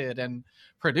directed and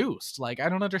produced. Like I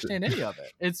don't understand any of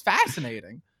it. It's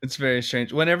fascinating. It's very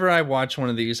strange. Whenever I watch one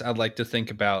of these, I'd like to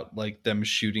think about like them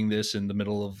shooting this in the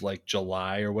middle of like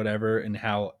July or whatever, and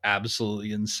how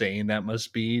absolutely insane that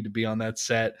must be to be on that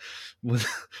set with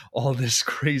all this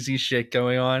crazy shit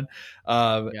going on,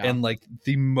 and like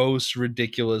the most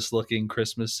ridiculous looking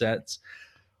Christmas sets.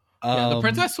 The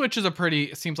Princess Switch is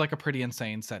seems like a pretty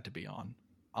insane set to be on.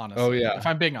 Honestly, oh yeah. If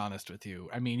I'm being honest with you,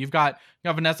 I mean, you have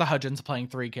Vanessa Hudgens playing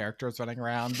 3 characters running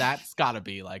around. That's got to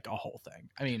be like a whole thing.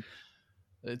 I mean,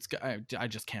 I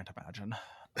just can't imagine.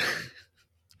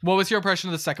 What was your impression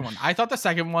of the second one? I thought the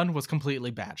second one was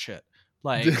completely batshit.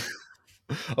 Like,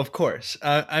 of course.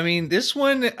 I mean, this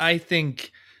one I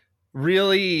think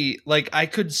really like I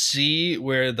could see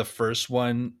where the first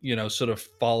one, sort of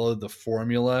followed the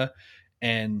formula.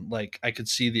 And like I could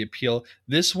see the appeal.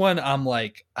 This one, I'm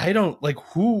like, I don't like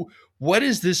what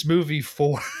is this movie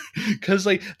for? Because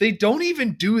like they don't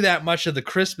even do that much of the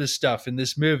Christmas stuff in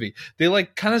this movie. They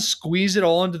like kind of squeeze it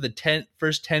all into the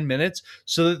first 10 minutes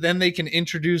so that then they can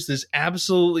introduce this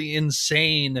absolutely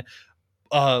insane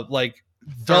like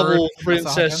double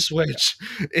Princess Switch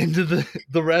into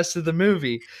the rest of the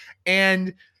movie.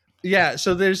 And yeah,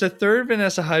 so there's a third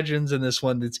Vanessa Hudgens in this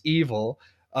one that's evil.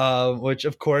 Which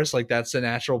of course, like that's the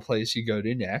natural place you go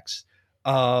to next.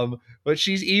 But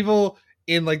she's evil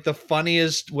in like the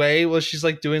funniest way. Well, she's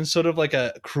like doing sort of like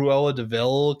a Cruella de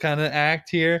Vil kind of act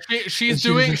here. She has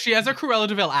a Cruella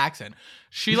de Vil accent.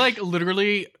 She like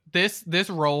literally this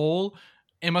role.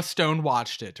 Emma Stone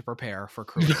watched it to prepare for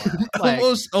Cruella. Like,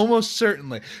 almost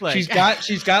certainly. Like, she's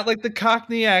got like the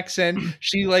Cockney accent.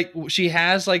 She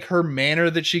has like her manner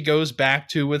that she goes back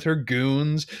to with her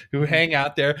goons who hang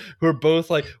out there, who are both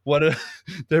like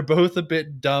they're both a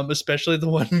bit dumb, especially the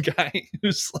one guy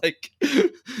who's like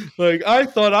I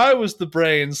thought I was the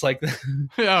brains. Like,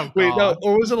 oh, wait, no,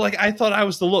 or was it like I thought I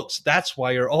was the looks? That's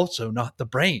why you're also not the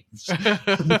brains.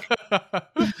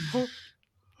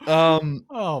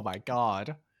 Oh my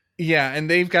god. Yeah, and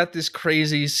they've got this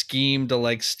crazy scheme to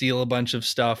like steal a bunch of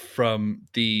stuff from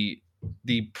the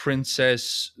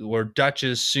princess or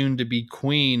Duchess, soon to be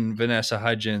Queen Vanessa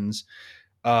Hudgens,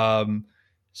 by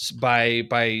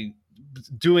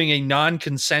doing a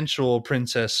non-consensual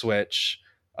princess switch,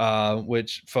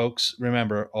 which folks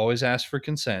remember, always ask for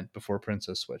consent before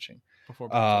princess switching.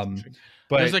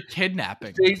 But there's a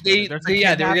kidnapping. They were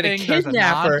going to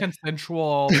kidnap her.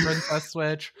 Non-consensual princess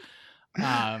switch.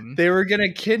 They were going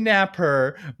to kidnap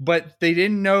her, but they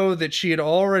didn't know that she had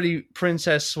already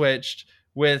princess switched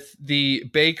with the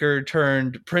baker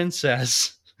turned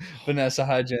princess, Vanessa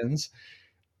Hudgens.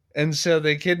 And so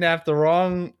they kidnapped the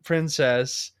wrong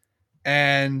princess.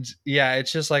 And yeah,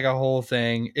 it's just like a whole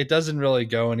thing. It doesn't really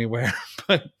go anywhere,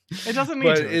 but it doesn't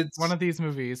need to. It's one of these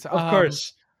movies. Of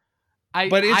course.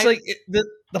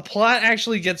 The plot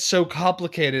actually gets so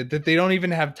complicated that they don't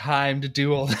even have time to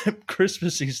do all that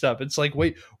Christmassy stuff. It's like,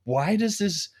 wait, why does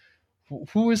this?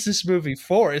 Who is this movie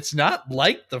for? It's not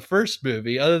like the first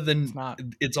movie, other than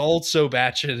it's all so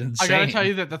batshit insane. I gotta tell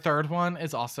you that the third one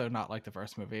is also not like the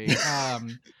first movie.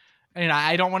 And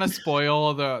I don't want to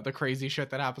spoil the crazy shit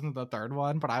that happens in the third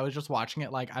one, but I was just watching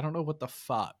it like I don't know what the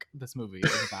fuck this movie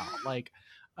is about. Like.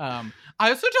 I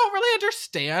also don't really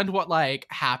understand what like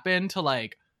happened to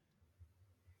like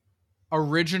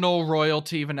original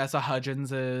royalty Vanessa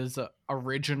Hudgens's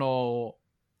original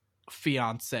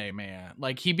fiance man.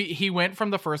 Like he went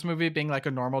from the first movie being like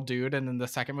a normal dude, and then the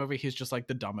second movie he's just like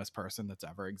the dumbest person that's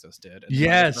ever existed. And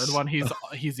yes, the third one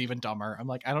he's even dumber. I'm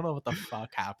like, I don't know what the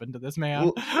fuck happened to this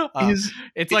man. Well,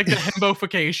 it's like the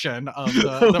himbofication of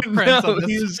the prince. No,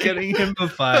 he's getting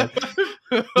himbified.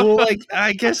 Well, like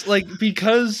I guess like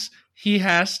because he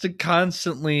has to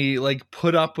constantly like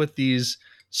put up with these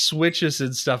switches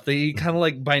and stuff, that he kind of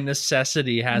like by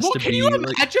necessity has to be. Can you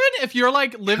imagine if you're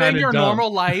like living your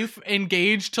normal life,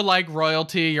 engaged to like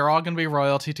royalty, you're all gonna be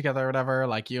royalty together or whatever,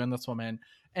 like you and this woman,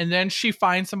 and then she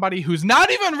finds somebody who's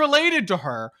not even related to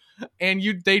her, and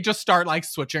they just start like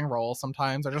switching roles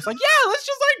sometimes. They're just like, yeah, let's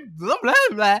just like blah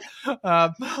blah blah,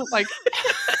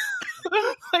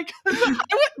 like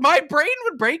Like, my brain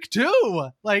would break too.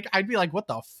 Like, I'd be like, what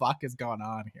the fuck is going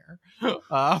on here?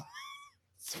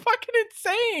 It's fucking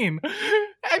insane.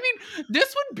 I mean,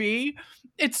 this would be,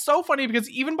 it's so funny because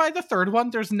even by the third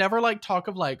one, there's never like talk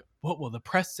of like, what will the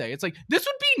press say? It's like, this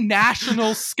would be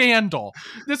national scandal.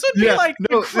 This would be like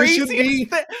the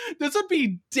craziest this would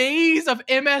be days of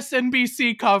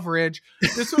MSNBC coverage.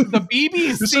 This would, the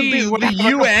BBC the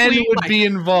UN would be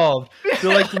involved.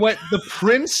 They're like, what, the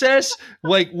princess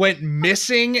like went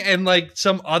missing and like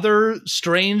some other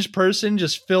strange person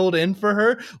just filled in for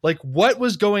her? Like, what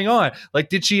was going on? Like,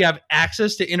 did she have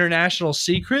access to international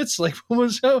secrets? Like, what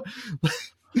was so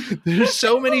there's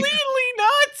so many completely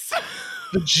nuts.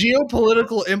 The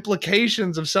geopolitical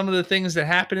implications of some of the things that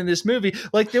happen in this movie.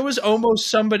 Like, there was almost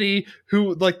somebody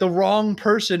who, like, the wrong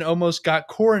person almost got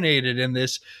coronated in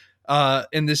this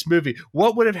movie.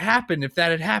 What would have happened if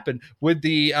that had happened? Would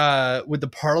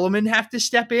the parliament have to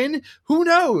step in? Who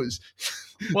knows?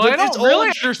 Well, I don't really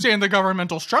understand the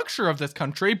governmental structure of this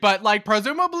country, but like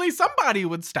presumably somebody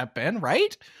would step in,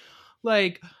 right?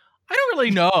 Like, I don't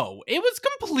really know. It was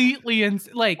completely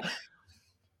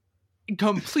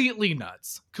completely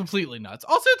nuts.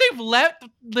 Also, they've let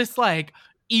this like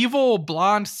evil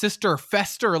blonde sister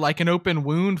fester like an open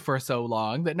wound for so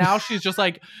long that now she's just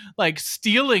like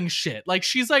stealing shit. Like,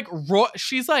 she's like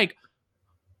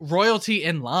royalty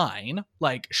in line.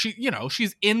 Like,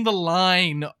 she's in the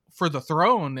line for the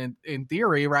throne in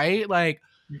theory, right? Like,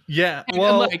 yeah,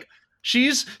 well, and like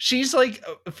she's like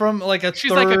from like a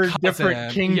third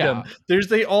different kingdom. Yeah.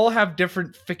 They all have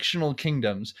different fictional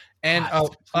kingdoms. And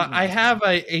I have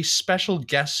a special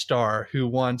guest star who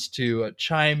wants to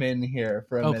chime in here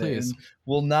for a minute. Please. And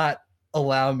will not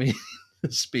allow me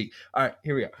to speak. All right,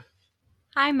 here we go.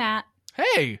 Hi, Matt.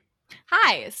 Hey.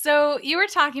 Hi. So you were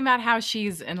talking about how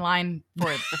she's in line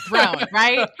for the throne,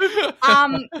 right?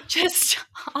 Just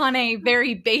on a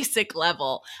very basic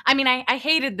level. I mean, I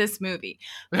hated this movie,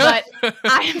 but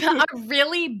I'm a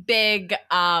really big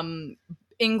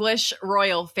English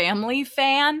royal family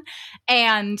fan,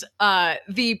 and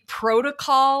the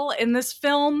protocol in this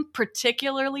film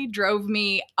particularly drove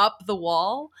me up the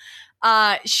wall.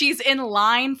 She's in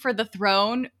line for the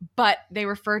throne, but they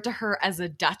refer to her as a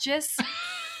duchess.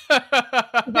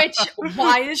 Which,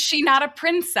 why is she not a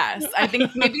princess? I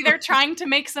think maybe they're trying to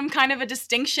make some kind of a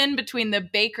distinction between the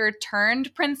Baker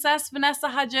turned princess Vanessa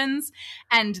Hudgens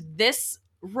and this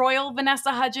royal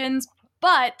Vanessa Hudgens,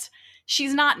 but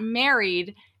she's not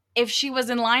married. If she was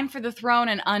in line for the throne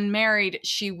and unmarried,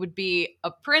 she would be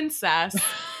a princess.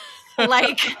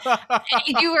 Like,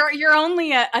 you're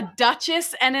only a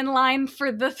duchess and in line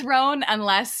for the throne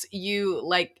unless you,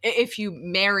 like, if you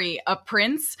marry a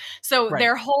prince. So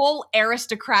their whole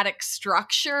aristocratic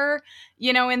structure,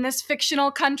 in this fictional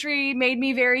country made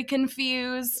me very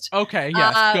confused. Okay,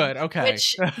 yes, good, okay.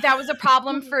 Which, that was a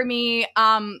problem for me.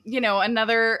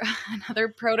 Another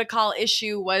protocol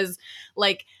issue was,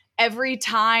 like, every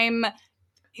time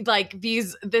like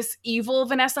this evil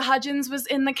Vanessa Hudgens was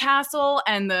in the castle,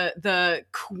 and the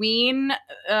queen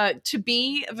to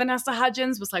be Vanessa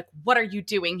Hudgens was like, what are you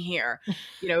doing here?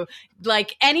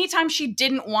 Like, anytime she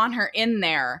didn't want her in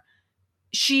there,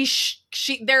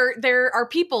 there are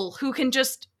people who can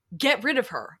just get rid of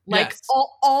her, like, yes,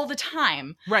 all the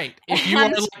time. Right. If you are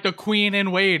like the queen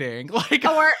in waiting, like,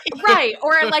 or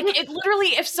like, it literally,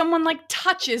 if someone like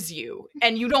touches you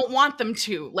and you don't want them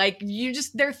to, like,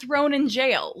 they're thrown in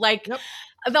jail. Like, yep.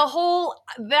 the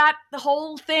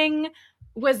whole thing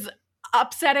was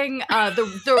upsetting.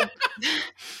 The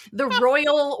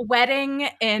royal wedding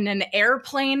in an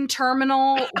airplane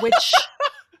terminal,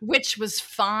 which was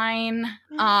fine.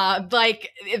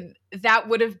 That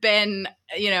would have been,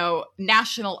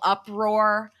 national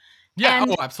uproar. Yeah.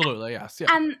 Absolutely. Yes. Yeah.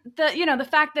 And the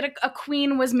fact that a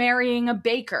queen was marrying a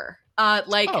baker,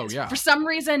 for some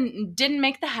reason didn't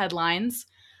make the headlines.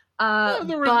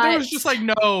 There was just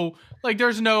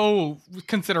there's no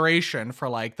consideration for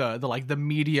like the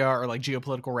media or like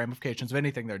geopolitical ramifications of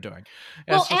anything they're doing.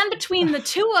 And between the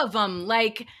two of them,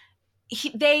 like,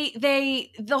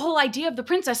 the whole idea of the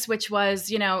princess switch was,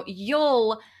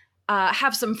 you'll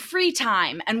have some free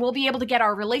time and we'll be able to get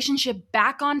our relationship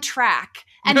back on track,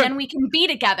 and then we can be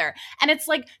together. And it's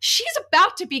like, she's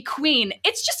about to be queen.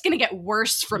 It's just going to get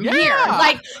worse from here.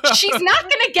 Like, she's not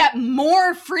going to get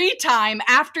more free time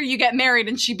after you get married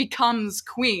and she becomes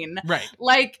queen. Right.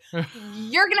 Like,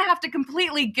 you're going to have to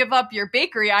completely give up your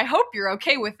bakery. I hope you're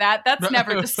okay with that. That's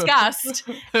never discussed.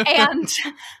 And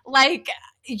like,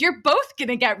 you're both going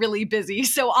to get really busy.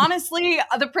 So honestly,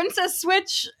 the princess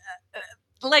switch,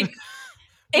 like,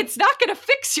 it's not going to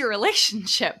fix your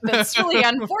relationship. That's really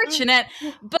unfortunate.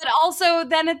 But also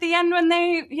then at the end when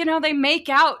they, they make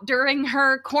out during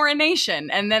her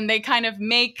coronation, and then they kind of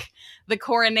make the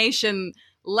coronation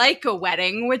like a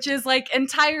wedding, which is like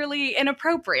entirely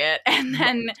inappropriate. And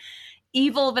then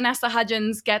evil Vanessa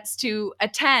Hudgens gets to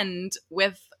attend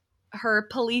with her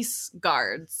police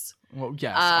guards. Well,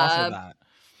 yes, also that.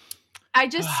 I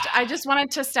just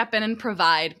wanted to step in and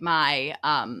provide my,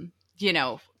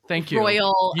 thank you.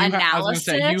 Royal analysis. I was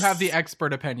going to say, you have the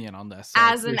expert opinion on this. So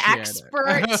as an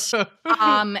expert,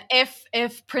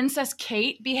 if Princess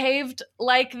Kate behaved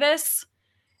like this,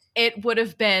 it would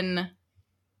have been,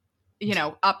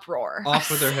 uproar. Off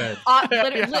with her head. Off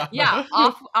with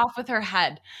her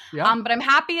head. Yeah. But I'm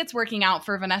happy it's working out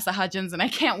for Vanessa Hudgens, and I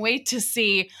can't wait to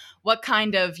see what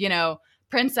kind of,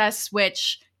 Princess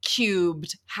Switch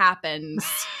cubed happens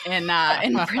in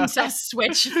Princess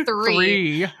Switch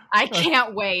 3. I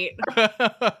can't wait.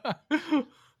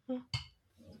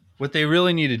 What they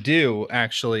really need to do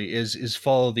actually is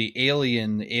follow the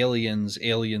Aliens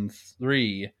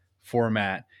 3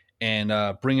 format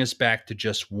and bring us back to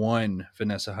just one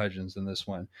Vanessa Hudgens in this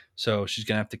one. So she's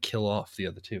gonna have to kill off the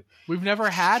other two. We've never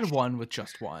had one with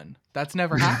just one. That's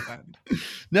never happened.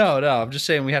 No, I'm just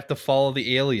saying we have to follow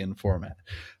the Alien format.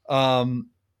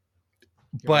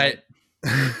 But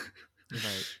right.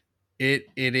 it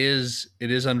is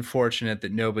unfortunate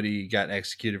that nobody got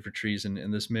executed for treason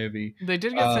in this movie. They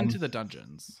did get sent to the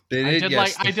dungeons. They did,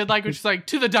 I did like when she's like,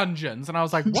 to the dungeons, and I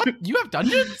was like, what? You have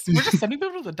dungeons? We're just sending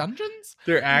them to the dungeons?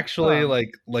 They're actually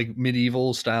like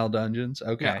medieval style dungeons.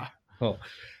 Okay. Yeah. Cool.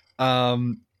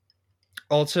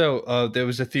 Also, there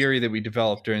was a theory that we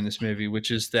developed during this movie,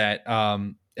 which is that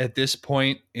at this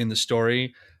point in the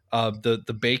story,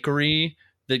 the bakery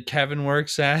that Kevin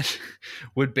works at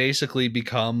would basically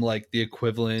become like the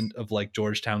equivalent of like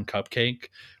Georgetown Cupcake,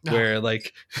 where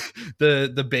like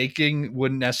the baking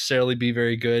wouldn't necessarily be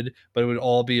very good, but it would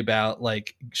all be about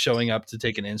like showing up to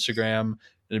take an Instagram.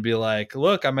 It'd be like,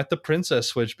 look, I'm at the Princess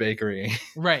Switch Bakery.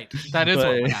 Right. That is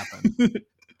what would happen.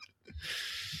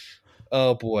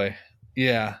 Oh boy.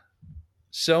 Yeah.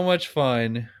 So much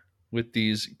fun with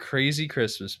these crazy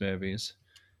Christmas movies.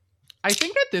 I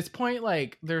think at this point,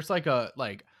 like, there's like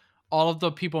all of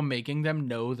the people making them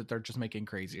know that they're just making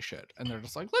crazy shit, and they're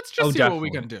just like, let's just see what we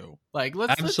can do. Like,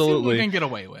 let's see what we can get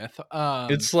away with.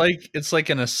 It's like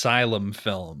an asylum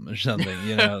film or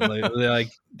something,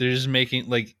 like they're just making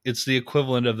like it's the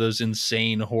equivalent of those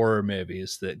insane horror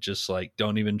movies that just like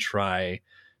don't even try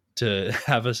to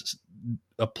have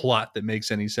a plot that makes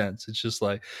any sense. It's just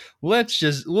like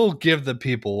we'll give the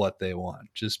people what they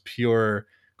want, just pure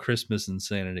Christmas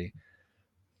insanity.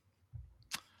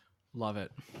 Love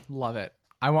it.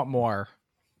 I want more.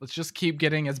 Let's just keep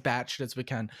getting as batched as we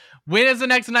can. When is the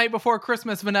next night before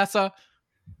Christmas, Vanessa?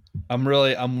 I'm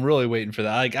really waiting for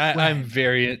that. Like I'm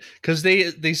very, because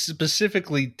they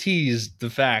specifically teased the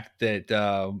fact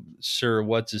that Sir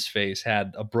What's His Face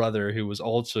had a brother who was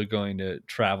also going to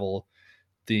travel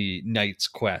the Knight's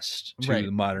Quest to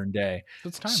the modern day.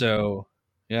 It's time. So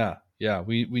yeah,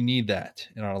 we need that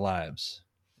in our lives.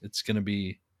 It's gonna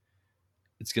be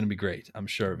great. I'm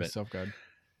sure of it. So good.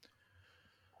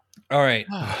 All right.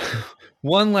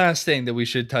 One last thing that we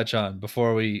should touch on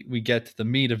before we get to the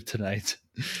meat of tonight,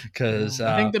 because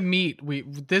I think the meat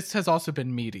this has also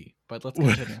been meaty, but let's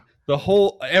continue.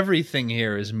 Everything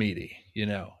here is meaty,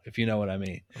 if you know what I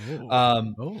mean.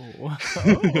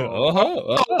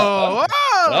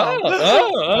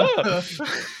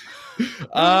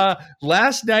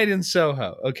 Last Night in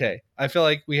Soho. Okay, I feel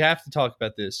like we have to talk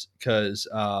about this because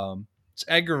it's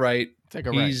Edgar Wright.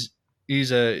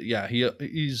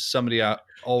 He's somebody I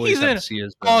always have to see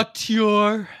as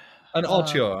auteur. An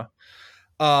auteur.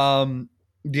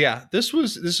 This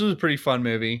was a pretty fun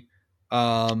movie.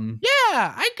 I kind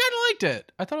of liked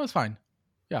it. I thought it was fine.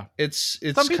 Yeah, it's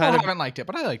some people haven't liked it,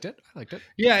 but I liked it.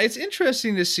 Yeah, it's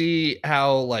interesting to see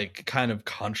how like kind of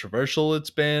controversial it's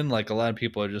been. Like a lot of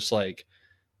people are just like,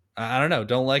 I don't know,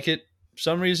 don't like it for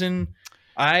some reason.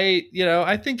 I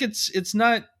think it's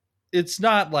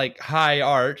not like high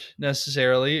art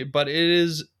necessarily, but it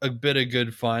is a bit of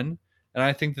good fun. And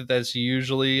I think that that's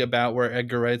usually about where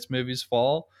Edgar Wright's movies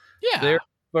fall. Yeah.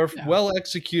 They're well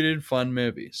executed, fun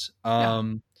movies.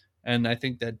 And I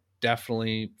think that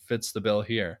definitely fits the bill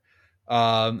here.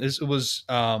 This was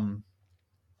kind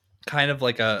of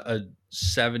like a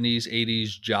 70s,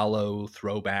 80s Giallo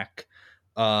throwback.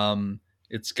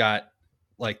 It's got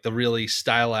like the really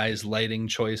stylized lighting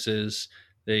choices,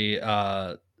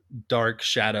 the dark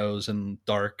shadows and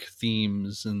dark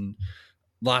themes, and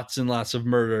lots of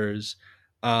murders.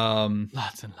 Lots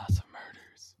and lots of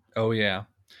murders. Oh yeah.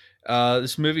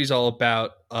 This movie's all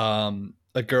about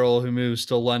a girl who moves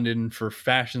to London for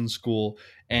fashion school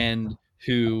and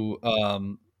who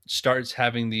starts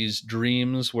having these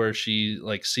dreams where she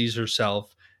like sees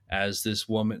herself as this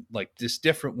woman, like this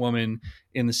different woman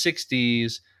in the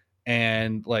 60s,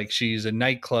 and like she's a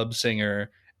nightclub singer,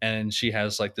 and she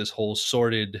has like this whole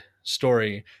sordid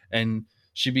story, and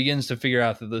she begins to figure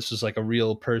out that this is like a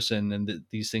real person and that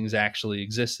these things actually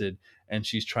existed, and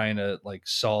she's trying to like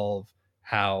solve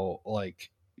how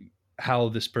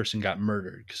this person got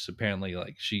murdered, because apparently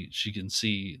like she can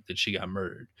see that she got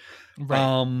murdered.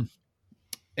 Right.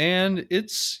 And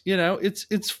it's, you know,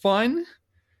 it's fun.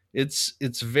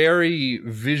 It's very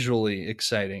visually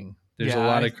exciting. There's a Yeah,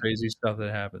 lot of crazy stuff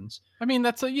that happens. I mean,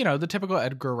 that's the typical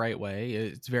Edgar Wright way.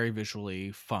 It's very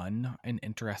visually fun and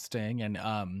interesting,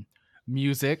 and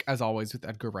music, as always with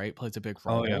Edgar Wright, plays a big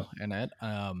role in it.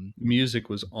 Music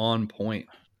was on point.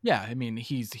 Yeah, I mean,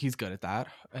 he's good at that.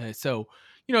 So,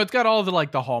 it's got all the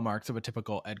like the hallmarks of a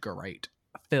typical Edgar Wright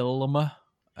film.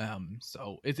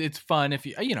 So it's fun if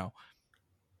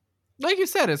like you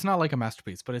said, it's not like a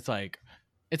masterpiece, but it's like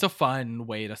it's a fun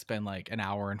way to spend like an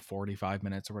hour and 45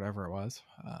 minutes or whatever it was.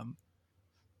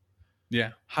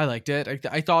 Yeah, I liked it.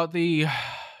 I thought I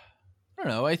don't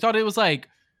know. I thought it was like,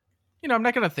 I'm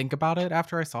not gonna think about it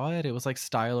after I saw it. It was like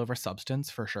style over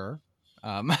substance for sure.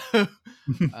 And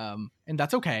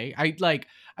that's okay.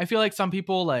 I feel like some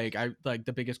people like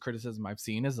the biggest criticism I've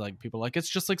seen is like people like it's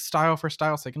just like style for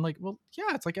style's sake. I'm like, well,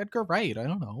 yeah, it's like Edgar Wright. I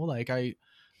don't know. Like I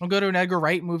don't go to an Edgar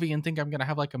Wright movie and think I'm gonna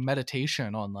have like a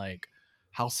meditation on like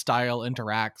how style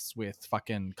interacts with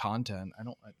fucking content. I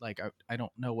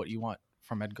don't know what you want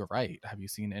from Edgar Wright. Have you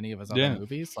seen any of his other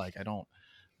movies? Like I don't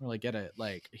really get it.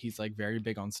 Like he's like very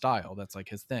big on style. That's like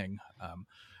his thing.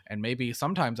 And maybe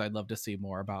sometimes I'd love to see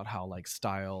more about how like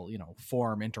style,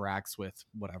 form interacts with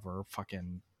whatever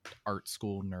fucking art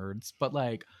school nerds, but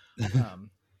like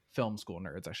film school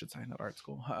nerds, I should say, not art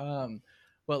school.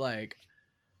 But like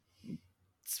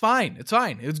it's fine. It's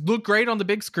fine. It looked great on the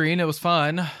big screen. It was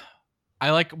fun. I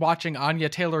like watching Anya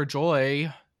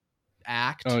Taylor-Joy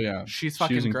act. Oh yeah, she's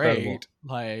fucking great.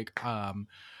 Like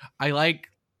I like,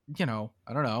 I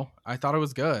don't know, I thought it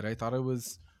was good. I thought it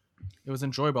was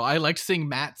enjoyable. I liked seeing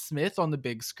Matt Smith on the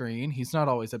big screen. He's not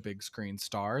always a big screen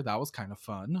star. That was kind of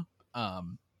fun.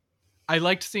 I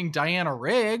liked seeing Diana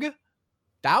Rigg.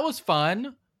 That was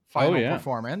fun. Final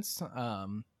performance.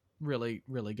 Really,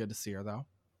 really good to see her though.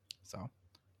 So,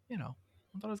 I thought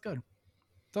it was good.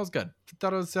 That was good.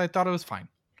 I thought it was fine.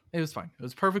 It was fine. It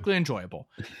was perfectly enjoyable.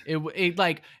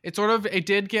 It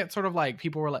did get sort of like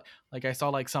people were like I saw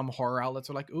like some horror outlets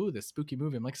were like, ooh, this spooky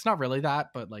movie. I'm like, it's not really that,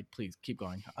 but like, please keep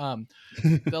going.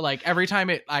 Like every time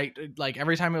it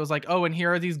was like, oh, and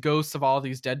here are these ghosts of all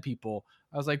these dead people.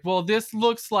 I was like, well, this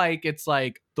looks like it's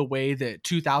like the way that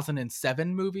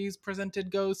 2007 movies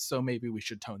presented ghosts. So maybe we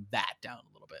should tone that down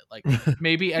a little bit. Like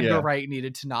maybe Edgar Wright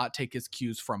needed to not take his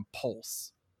cues from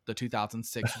Pulse, the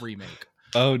 2006 remake.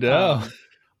 Oh no.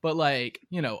 But like,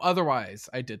 otherwise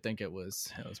I did think it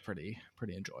was pretty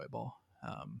enjoyable.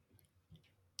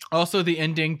 Also the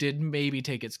ending did maybe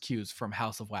take its cues from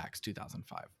House of Wax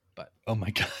 2005, but oh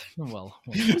my god. Well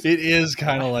it is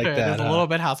kind of like that. A little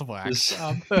bit House of Wax.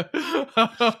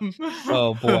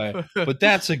 Oh boy. But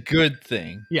that's a good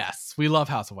thing. Yes, we love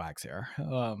House of Wax here.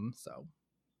 So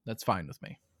that's fine with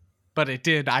me. But I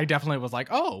definitely was like,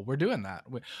 oh, we're doing that.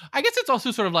 I guess it's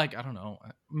also sort of like, I don't know,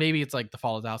 maybe it's like the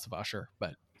Fall of the House of Usher,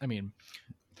 but I mean,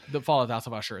 the Fall of the House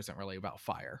of Usher isn't really about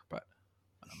fire, but.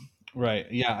 Right.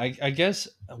 Yeah. I guess,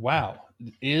 wow.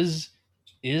 Is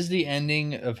the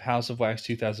ending of House of Wax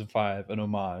 2005 an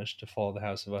homage to Fall of the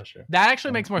House of Usher? That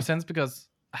actually makes more sense because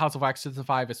House of Wax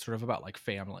 2005 is sort of about like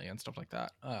family and stuff like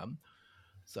that.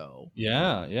 So.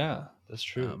 Yeah. That's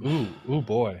true. Ooh,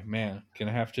 boy, man.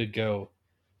 Gonna have to go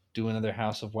do another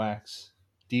House of Wax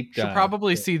deep dive. Should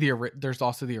probably see there's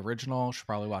also the original. Should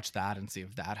probably watch that and see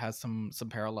if that has some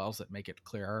parallels that make it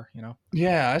clearer,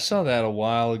 Yeah, I saw that a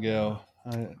while ago.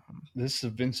 This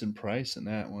is Vincent Price in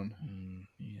that one.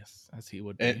 Yes, as he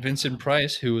would be. Vincent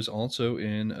Price, who was also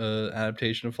in an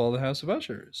adaptation of Fall of the House of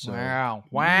Usher. So. Wow.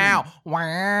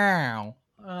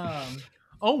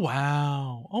 Oh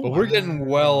wow. But we're getting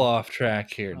well off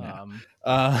track here now.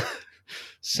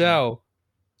 So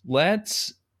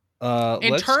let's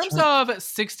in terms of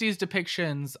 60s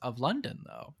depictions of London,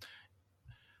 though,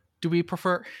 do we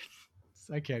prefer?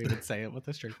 I can't even say it with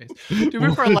a straight face. Do we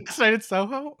prefer Last Night in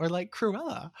Soho or like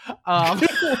Cruella?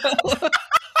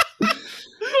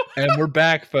 And we're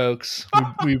back, folks.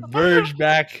 We verged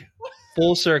back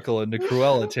full circle into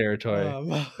Cruella territory.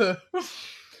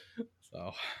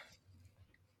 So,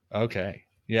 okay,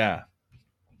 yeah.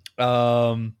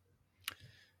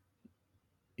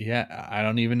 Yeah, I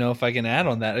don't even know if I can add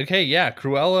on that. Okay, yeah,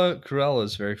 Cruella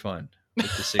is very fun with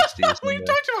the 60s. We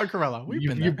talked about Cruella. We've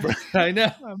been there. I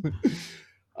know.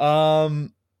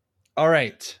 All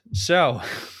right. So,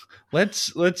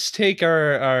 let's take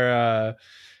our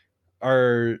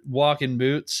walking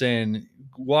boots and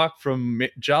walk from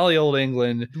jolly old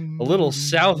England a little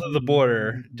south of the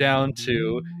border down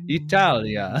to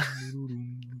Italia.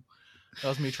 That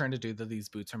was me trying to do these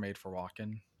boots are made for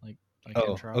walking, like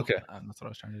Oh, intro. okay. That's what I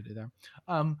was trying to do there.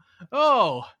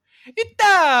 Oh,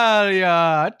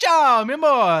 Italia, ciao, mi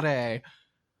amore.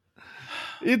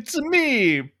 It's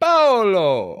me,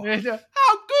 Paolo.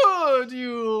 How good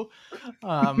you?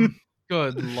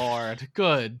 Good lord,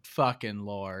 good fucking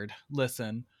lord.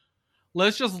 Listen,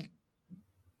 let's just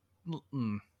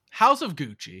House of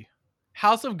Gucci.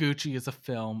 House of Gucci is a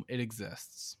film. It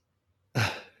exists.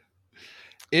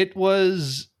 It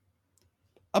was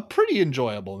a pretty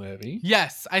enjoyable movie.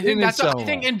 Yes, I think In that's. its I own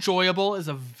think way. enjoyable is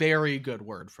a very good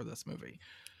word for this movie.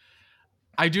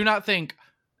 I do not think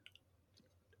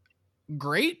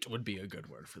great would be a good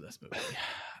word for this movie.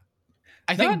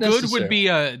 I think Not good would be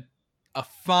a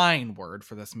fine word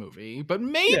for this movie, but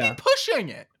maybe pushing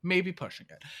it. Maybe pushing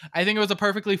it. I think it was a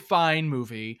perfectly fine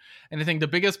movie, and I think the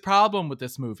biggest problem with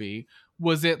this movie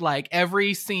was it like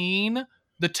every scene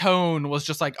the tone was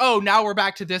just like, oh, now we're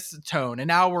back to this tone, and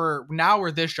now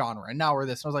we're this genre, and now we're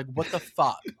this. And I was like, what the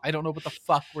fuck? I don't know what the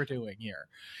fuck we're doing here.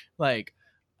 Like,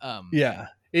 yeah,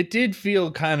 it did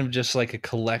feel kind of just like a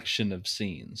collection of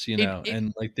scenes, you know,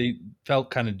 and like they felt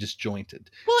kind of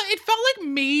disjointed. Well, it felt like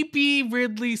maybe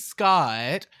Ridley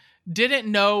Scott didn't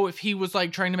know if he was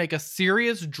like trying to make a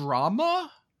serious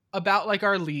drama about like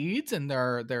our leads and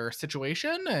their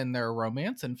situation and their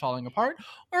romance and falling apart,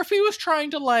 or if he was trying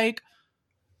to like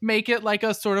make it like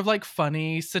a sort of like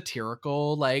funny,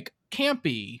 satirical, like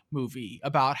campy movie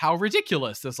about how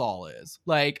ridiculous this all is.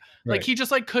 Like he just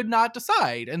like could not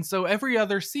decide. And so every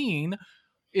other scene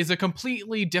is a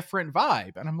completely different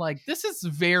vibe. And I'm like, this is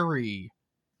very,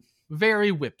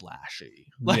 very whiplashy.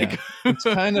 Like it's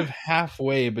kind of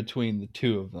halfway between the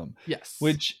two of them. Yes.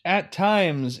 Which at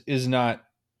times is not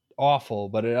awful,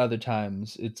 but at other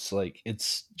times it's like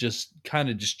it's just kind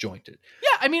of disjointed.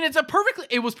 Yeah, I mean it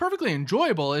was perfectly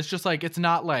enjoyable. It's just like it's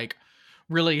not like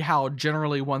really how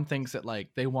generally one thinks that like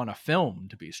they want a film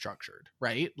to be structured,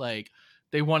 right? Like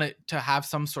they want it to have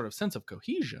some sort of sense of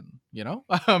cohesion, you know?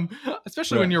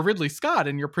 Especially when you're Ridley Scott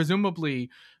and you're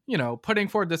presumably, you know, putting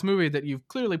forward this movie that you've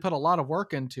clearly put a lot of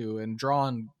work into and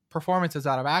drawn performances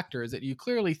out of actors that you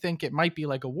clearly think it might be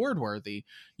like award worthy.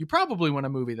 You probably want a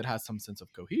movie that has some sense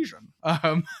of cohesion.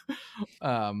 I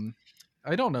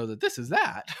don't know that this is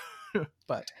that,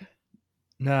 but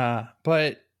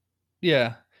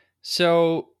yeah.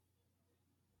 So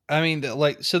I mean,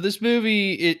 like, so this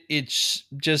movie, it's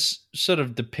just sort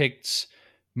of depicts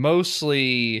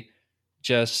mostly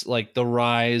just like the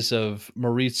rise of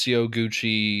Maurizio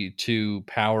Gucci to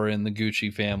power in the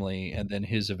Gucci family and then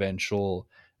his eventual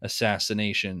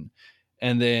assassination.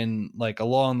 And then like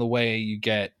along the way, you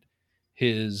get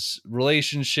his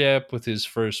relationship with his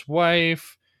first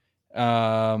wife,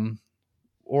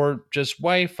 or just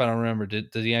wife. I don't remember. Did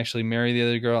he actually marry the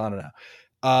other girl? I don't know.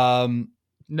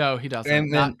 No, he doesn't.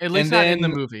 And then, at least not in the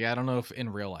movie. I don't know if in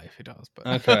real life he does. But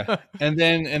okay. And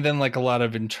then like a lot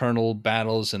of internal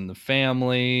battles in the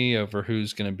family over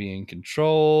who's going to be in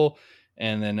control,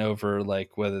 and then over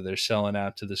like whether they're selling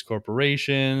out to this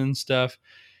corporation and stuff.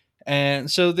 And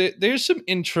so there's some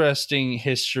interesting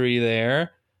history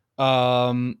there.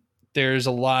 There's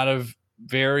a lot of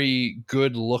very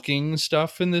good looking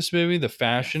stuff in this movie. The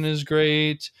fashion is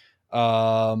great.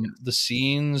 The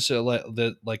scenes are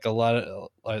like a lot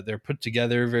of they're put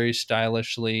together very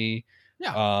stylishly. It's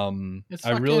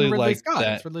I really like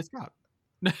that. It's Ridley Scott.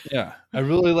 Yeah, I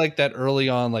really like that early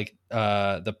on, like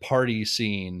the party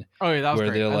scene. Oh yeah, that was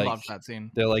great. I like, loved that scene.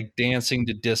 They're like dancing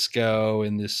to disco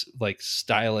in this like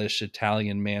stylish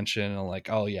Italian mansion, and I'm like,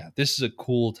 oh yeah, this is a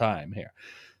cool time here.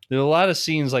 There are a lot of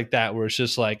scenes like that where it's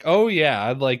just like, oh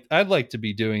yeah, I'd like to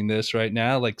be doing this right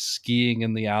now, like skiing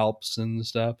in the Alps and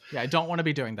stuff. Yeah, I don't want to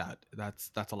be doing that.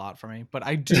 That's a lot for me. But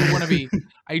I do want to be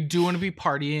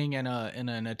partying in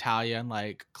an Italian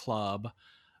like club.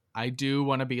 I do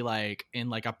want to be like in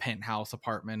like a penthouse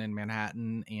apartment in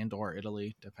Manhattan and or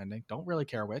Italy, depending. Don't really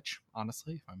care which,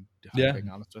 honestly. If I'm being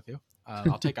honest with you,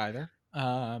 I'll take either.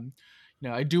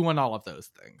 I do want all of those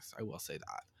things. I will say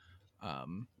that.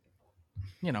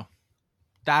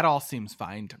 That all seems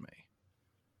fine to me.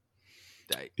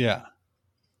 Yeah.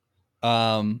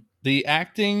 The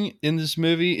acting in this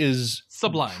movie is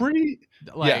sublime. Pretty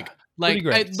great.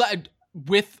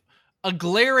 With a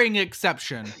glaring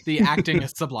exception. The acting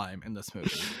is sublime in this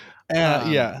movie.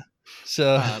 Yeah.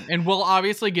 So And we'll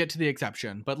obviously get to the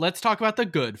exception, but let's talk about the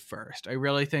good first. I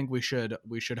really think we should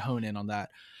hone in on that.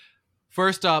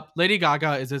 First up, Lady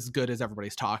Gaga is as good as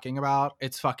everybody's talking about.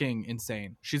 It's fucking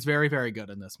insane. She's very, very good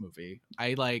in this movie.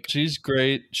 She's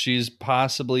great. She's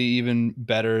possibly even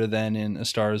better than in A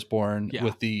Star Is Born,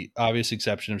 with the obvious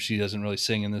exception of she doesn't really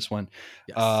sing in this one.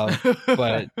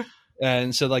 Yes.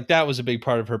 And so like that was a big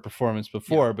part of her performance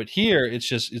before, but here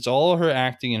it's all her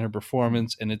acting and her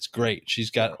performance, and it's great.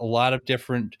 She's got a lot of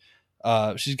different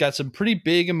she's got some pretty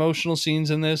big emotional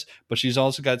scenes in this, but she's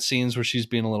also got scenes where she's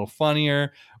being a little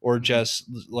funnier or just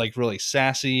like really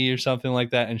sassy or something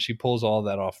like that, and she pulls all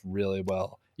that off really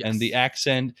well. And the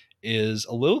accent is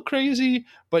a little crazy,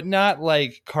 but not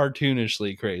like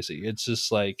cartoonishly crazy. It's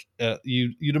just like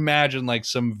you'd imagine like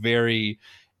some very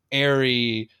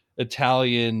airy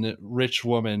Italian rich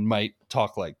woman might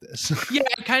talk like this. Yeah,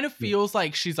 it kind of feels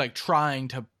like she's like trying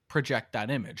to project that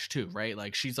image too, right?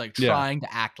 Like she's like trying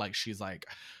to act like she's like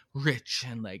rich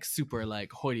and like super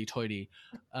like hoity-toity.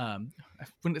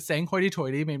 When saying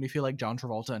hoity-toity made me feel like John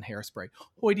Travolta in Hairspray.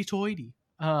 Hoity-toity.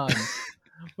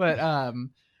 But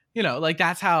you know, like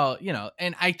that's how, you know,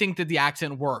 and I think that the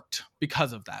accent worked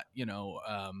because of that, you know.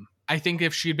 I think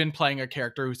if she'd been playing a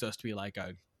character who's supposed to be like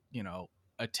a, you know,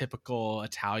 a typical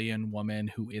Italian woman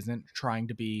who isn't trying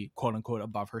to be quote unquote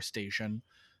above her station.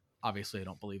 Obviously, I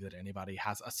don't believe that anybody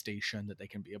has a station that they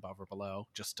can be above or below.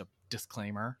 Just a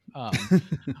disclaimer.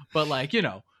 But like, you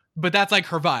know, but that's like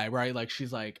her vibe, right? Like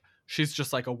she's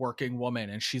just like a working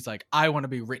woman, and she's like, I want to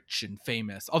be rich and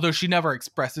famous. Although she never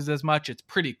expresses as much, it's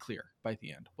pretty clear by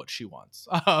the end what she wants.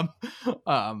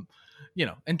 You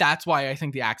know, and that's why I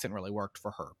think the accent really worked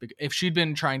for her. If she'd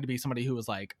been trying to be somebody who was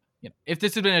like, you know, if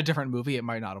this had been a different movie, it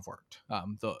might not have worked.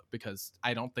 Because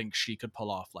I don't think she could pull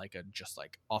off like a just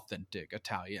like authentic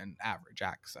Italian average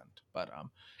accent. But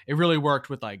it really worked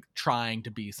with like trying to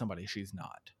be somebody she's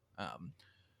not.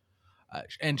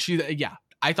 And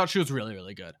I thought she was really,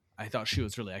 really good. I thought she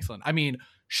was really excellent. I mean,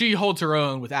 she holds her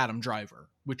own with Adam Driver,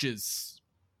 which is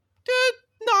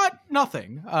not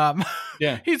nothing.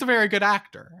 Yeah, he's a very good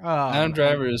actor. Adam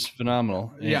Driver is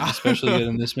phenomenal. Yeah, especially good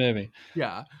in this movie.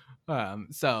 Yeah.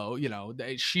 So, you know,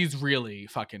 she's really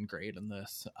fucking great in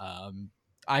this.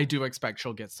 I do expect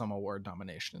she'll get some award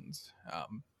nominations.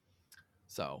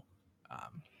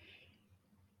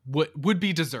 Would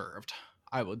be deserved,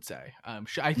 I would say.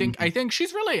 I think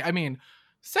she's really, I mean,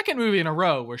 second movie in a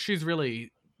row where she's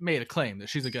really made a claim that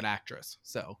she's a good actress.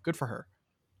 So good for her.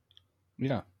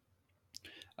 Yeah.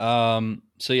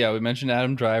 So yeah, we mentioned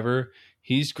Adam Driver.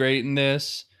 He's great in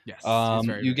this. Yes,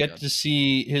 you get to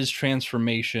see his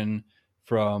transformation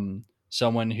from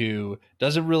someone who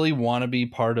doesn't really want to be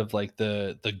part of like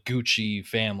the Gucci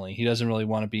family. He doesn't really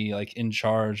want to be like in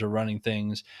charge or running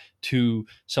things, to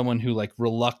someone who like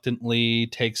reluctantly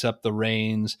takes up the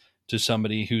reins, to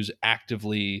somebody who's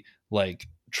actively like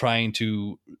trying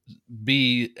to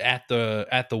be at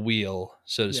the wheel,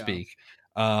 so to speak.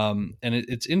 And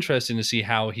it's interesting to see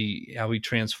how he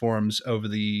transforms over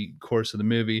the course of the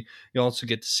movie. You also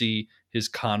get to see his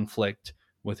conflict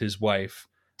with his wife,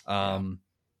 and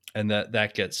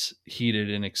that gets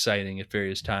heated and exciting at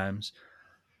various times.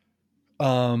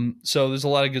 So there's a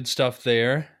lot of good stuff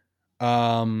there.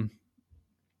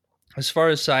 As far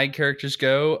as side characters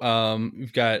go,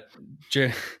 we've got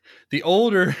the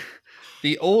older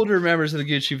members of the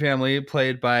Gucci family,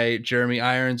 played by Jeremy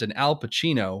Irons and Al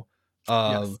Pacino.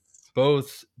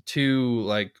 Both two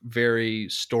like very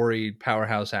storied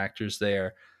powerhouse actors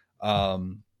there.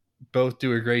 Both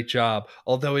do a great job,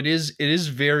 although it is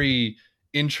very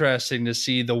interesting to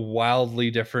see the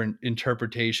wildly different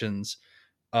interpretations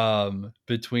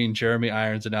between Jeremy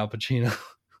Irons and Al Pacino.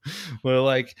 Where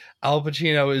like Al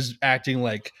Pacino is acting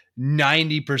like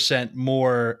 90%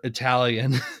 more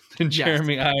Italian than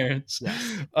Jeremy Irons.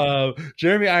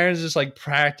 Jeremy Irons is like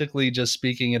practically just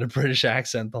speaking in a British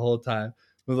accent the whole time,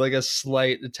 with like a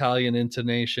slight Italian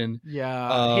intonation.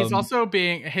 He's also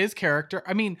being his character.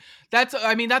 I mean, that's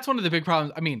one of the big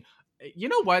problems. I mean, you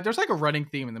know what? There's like a running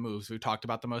theme in the movies we've talked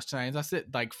about the most tonight. And that's it.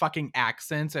 Like fucking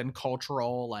accents and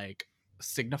cultural like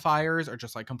signifiers are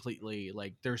just like completely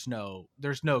like there's no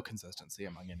consistency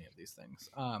among any of these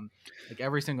things. Like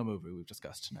every single movie we've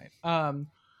discussed tonight.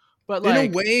 But like,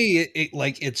 in a way,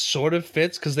 it sort of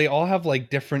fits because they all have like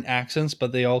different accents,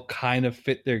 but they all kind of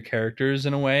fit their characters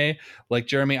in a way. Like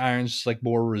Jeremy Irons is like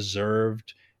more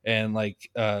reserved and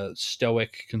like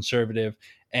stoic, conservative,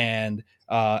 and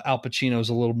Al Pacino's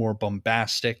a little more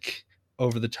bombastic,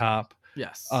 over the top.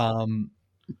 Yes. And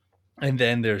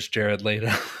then there's Jared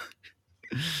Leto.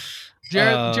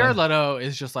 Jared Leto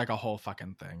is just like a whole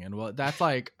fucking thing, and well, that's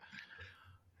like,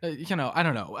 I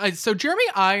don't know. So Jeremy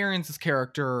Irons'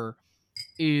 character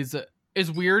is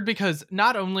weird because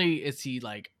not only is he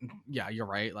like, yeah, you're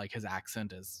right, like his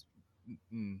accent is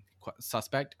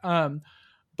suspect,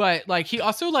 but like he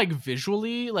also like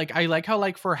visually, like I like how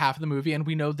like for half of the movie, and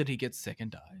we know that he gets sick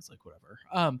and dies, like whatever,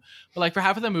 but like for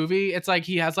half of the movie, it's like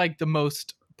he has like the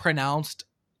most pronounced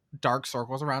dark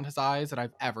circles around his eyes that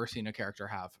I've ever seen a character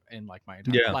have in like my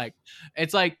entire like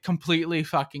it's like completely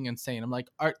fucking insane. I'm like,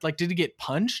 did he get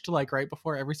punched like right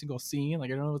before every single scene?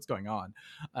 Like I don't know what's going on.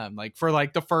 Like for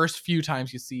like the first few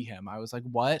times you see him, I was like,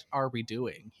 what are we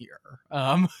doing here?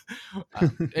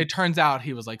 It turns out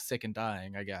he was like sick and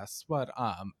dying, I guess, but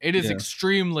it is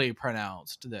extremely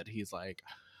pronounced that he's like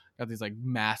got these like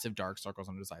massive dark circles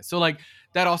under his eyes. So like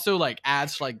that also like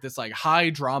adds to like this like high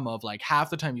drama of like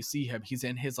half the time you see him, he's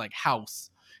in his like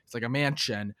house. It's like a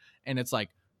mansion, and it's like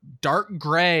dark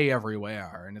gray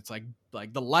everywhere, and it's like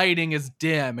the lighting is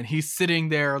dim, and he's sitting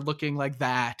there looking like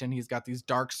that, and he's got these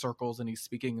dark circles, and he's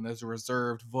speaking in this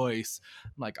reserved voice.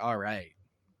 I'm like, all right,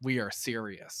 we are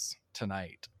serious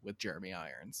tonight with Jeremy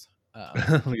Irons.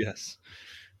 Yes.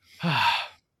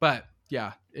 But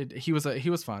yeah, he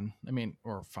was fun. I mean,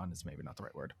 or fun is maybe not the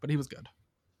right word, but he was good.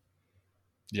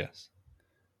 Yes.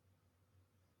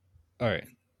 All right.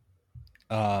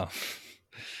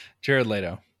 Jared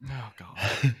Leto. Oh God.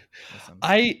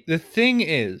 Listen. The thing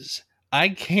is, I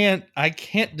can't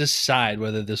decide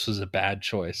whether this was a bad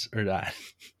choice or not.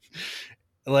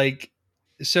 Like,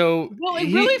 so well,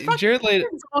 it really Jared Leto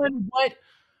on what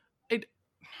it.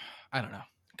 I don't know.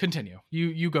 Continue.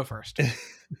 You go first.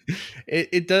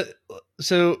 It does.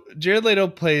 So Jared Leto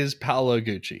plays Paolo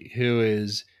Gucci, who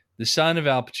is the son of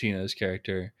Al Pacino's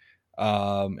character,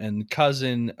 and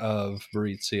cousin of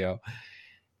Maurizio,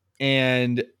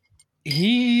 and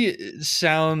he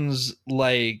sounds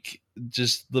like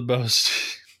just the most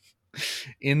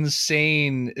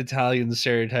insane Italian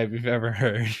stereotype you've ever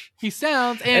heard. He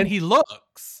sounds and he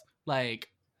looks like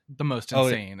the most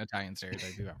insane Italian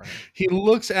stereotype you've ever heard. He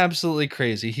looks absolutely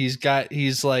crazy.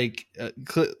 He's like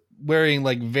wearing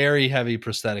like very heavy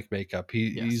prosthetic makeup.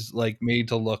 He's like made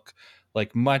to look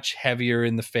like much heavier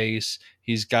in the face.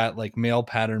 He's got like male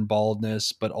pattern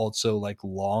baldness, but also like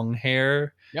long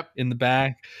hair in the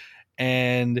back,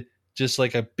 and just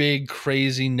like a big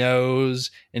crazy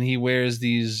nose. And he wears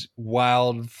these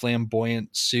wild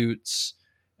flamboyant suits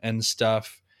and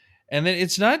stuff. And then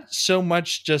it's not so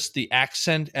much just the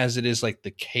accent as it is like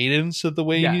the cadence of the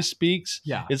way he speaks.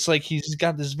 Yeah. It's like he's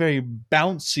got this very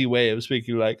bouncy way of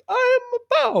speaking, like, I'm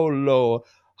Paolo.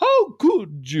 How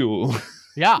could you?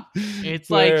 Yeah. It's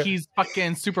like he's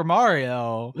fucking Super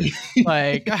Mario.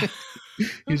 Like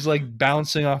he's like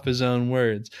bouncing off his own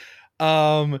words.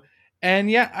 And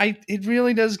yeah, it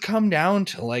really does come down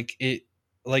to like it.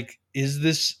 Like, is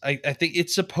this? I think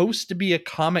it's supposed to be a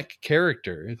comic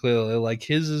character. Clearly, like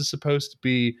his is supposed to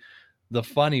be the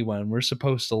funny one. We're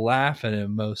supposed to laugh at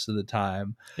him most of the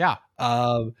time. Yeah.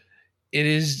 It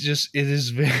is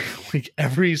very like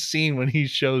every scene when he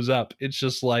shows up, it's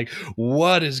just like,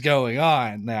 what is going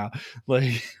on now?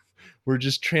 Like we're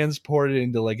just transported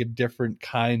into like a different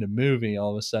kind of movie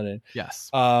all of a sudden.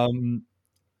 Yes.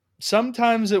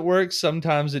 Sometimes it works,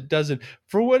 sometimes it doesn't.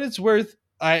 For what it's worth,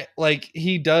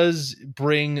 he does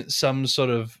bring some sort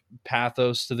of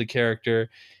pathos to the character.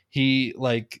 He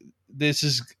like, this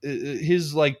is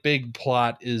his like big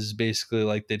plot is basically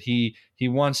like that he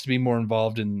wants to be more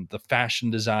involved in the fashion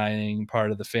designing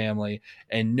part of the family,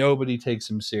 and nobody takes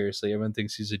him seriously. Everyone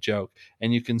thinks he's a joke,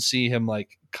 and you can see him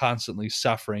like constantly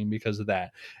suffering because of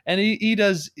that. And he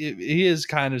is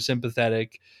kind of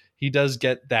sympathetic. He does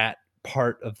get that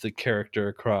part of the character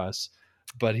across,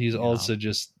 but he's also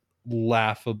just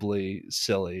laughably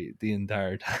silly the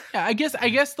entire time. Yeah, I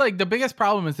guess like the biggest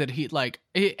problem is that he like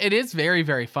it is very,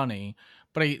 very funny,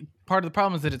 but part of the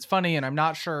problem is that it's funny, and I'm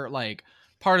not sure like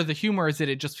part of the humor is that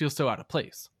it just feels so out of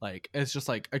place. Like it's just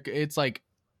like it's like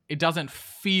it doesn't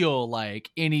feel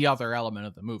like any other element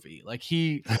of the movie. Like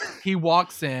he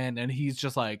walks in and he's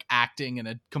just like acting in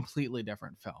a completely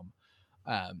different film.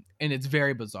 And it's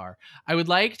very bizarre. I would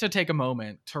like to take a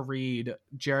moment to read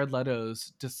Jared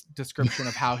Leto's description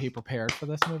of how he prepared for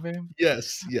this movie.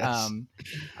 Yes.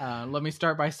 Let me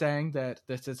start by saying that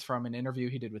this is from an interview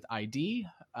he did with ID.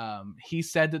 He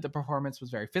said that the performance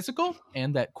was very physical,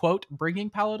 and that, quote, bringing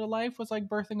Paolo to life was like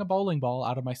birthing a bowling ball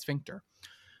out of my sphincter.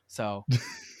 So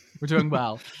we're doing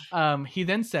well. He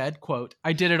then said, quote,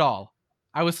 I did it all.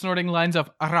 I was snorting lines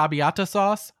of arrabbiata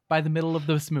sauce by the middle of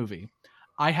this movie.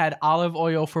 I had olive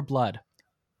oil for blood.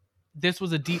 This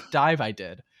was a deep dive I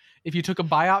did. If you took a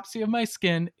biopsy of my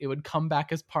skin, it would come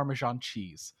back as Parmesan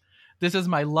cheese. This is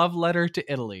my love letter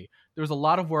to Italy. There was a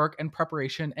lot of work and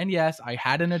preparation, and yes, I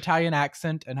had an Italian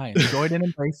accent, and I enjoyed and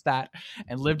embraced that,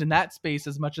 and lived in that space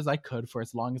as much as I could for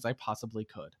as long as I possibly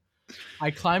could.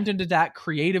 I climbed into that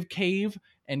creative cave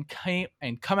and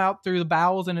come out through the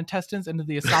bowels and intestines into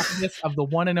the esophagus of the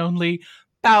one and only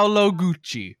Paolo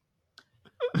Gucci.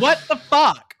 What the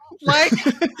fuck? Like,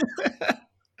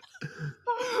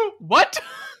 what?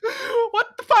 What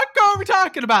the fuck are we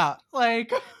talking about?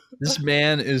 Like, This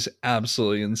man is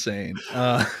absolutely insane.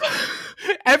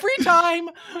 every time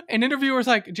an interviewer's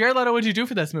like, Jared Leto, what'd you do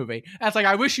for this movie? And it's like,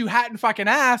 I wish you hadn't fucking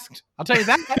asked. I'll tell you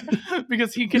that.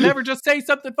 Because he can never just say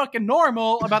something fucking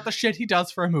normal about the shit he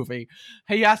does for a movie.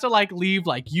 He has to like leave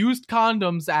like used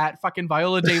condoms at fucking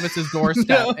Viola Davis's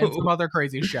doorstep and some other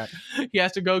crazy shit. He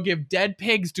has to go give dead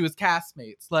pigs to his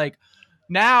castmates. Like,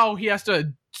 now he has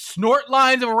to snort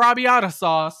lines of arrabbiata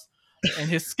sauce, and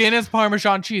his skin is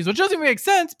Parmesan cheese, which doesn't even make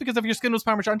sense because if your skin was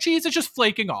Parmesan cheese, it's just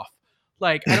flaking off.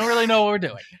 Like, I don't really know what we're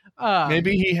doing.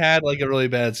 Maybe he had like a really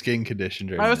bad skin condition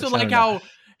during I also this. like how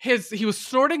he was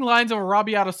snorting lines of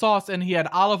arrabbiata sauce and he had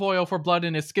olive oil for blood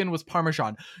and his skin was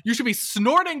Parmesan. You should be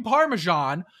snorting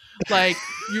Parmesan. Like,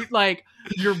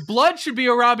 your blood should be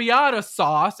arrabbiata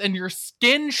sauce and your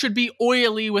skin should be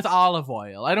oily with olive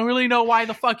oil. I don't really know why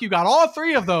the fuck you got all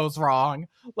three of those wrong.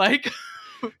 Like,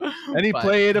 and he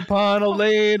played upon a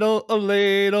ladle, a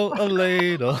ladle, a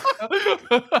ladle.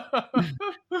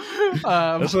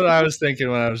 That's what I was thinking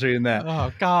when I was reading that.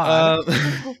 Oh God.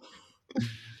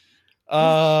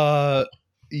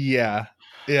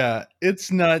 Yeah,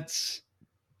 it's nuts.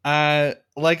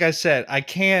 Like I said,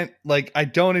 I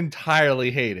don't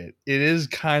entirely hate it. It is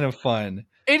kind of fun.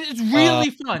 It is really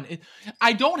fun.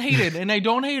 I don't hate it, and I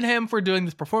don't hate him for doing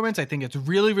this performance. I think it's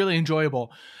really, really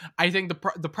enjoyable. I think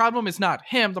the problem is not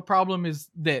him. The problem is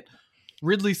that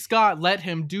Ridley Scott let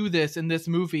him do this in this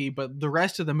movie, but the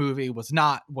rest of the movie was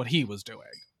not what he was doing.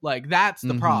 Like, that's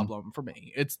the problem for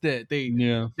me. It's that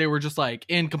they were just like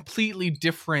in completely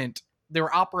different. They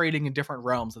were operating in different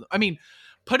realms. I mean,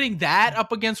 putting that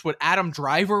up against what Adam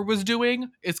Driver was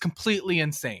doing is completely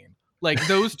insane. Like,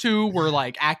 those two were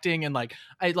like acting, and like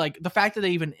the fact that they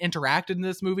even interacted in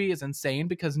this movie is insane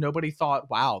because nobody thought,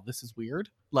 wow, this is weird.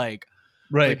 Like,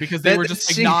 right. Because they were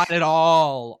just like not at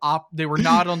all they were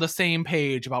not on the same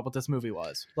page about what this movie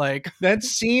was. Like, that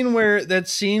scene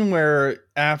where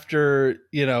after,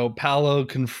 Paolo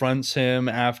confronts him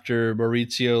after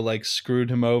Maurizio like screwed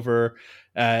him over,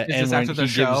 is and this after the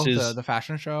show, his, the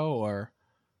fashion show, or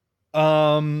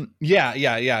yeah,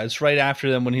 it's right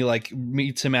after them when he like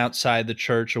meets him outside the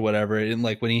church or whatever, and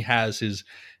like when he has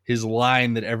his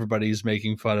line that everybody's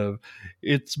making fun of.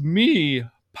 It's me,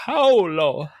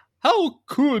 Paolo. How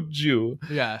could you?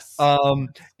 Yes.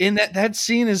 In that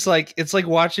scene is like, it's like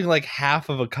watching like half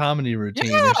of a comedy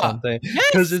routine or something,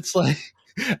 because it's like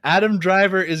Adam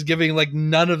Driver is giving like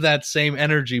none of that same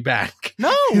energy back.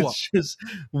 No, it's just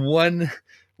one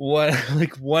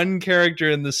character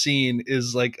in the scene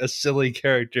is like a silly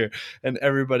character, and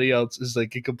everybody else is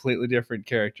like a completely different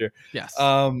character. Yes.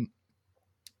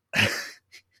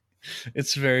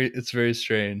 It's very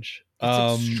strange.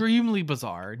 It's extremely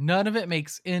bizarre. None of it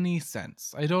makes any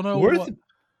sense. I don't know.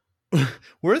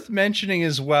 Worth mentioning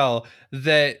as well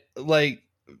that, like,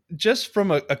 just from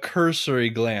a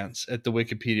cursory glance at the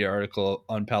Wikipedia article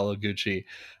on Paolo Gucci,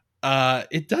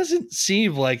 it doesn't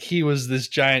seem like he was this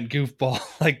giant goofball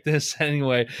like this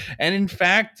anyway. And in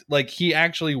fact, like, he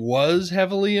actually was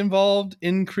heavily involved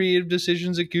in creative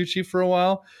decisions at Gucci for a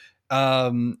while.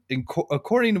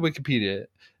 According to Wikipedia,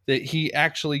 that he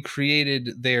actually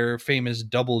created their famous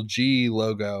double G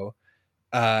logo,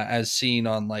 as seen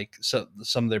on like some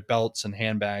of their belts and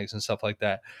handbags and stuff like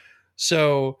that.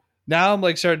 So now I'm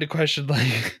like starting to question,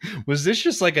 like, was this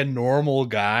just like a normal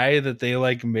guy that they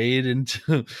like made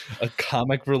into a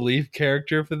comic relief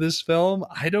character for this film?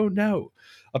 I don't know.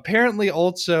 Apparently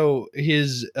also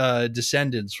his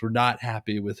descendants were not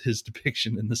happy with his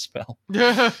depiction in this film.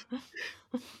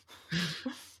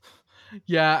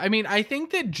 Yeah, I mean, I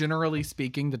think that generally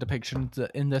speaking, the depictions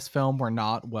in this film were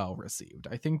not well received.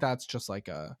 I think that's just like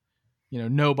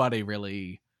nobody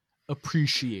really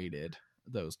appreciated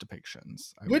those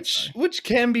depictions. Which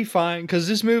can be fine, because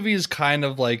this movie is kind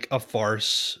of like a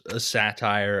farce, a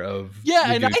satire of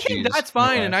and I think that's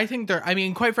fine. And I think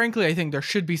quite frankly, I think there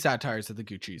should be satires of the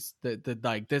Guccis. That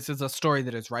like, this is a story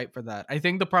that is ripe for that. I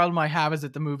think the problem I have is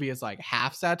that the movie is like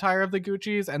half satire of the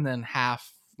Guccis and then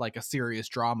half like a serious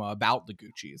drama about the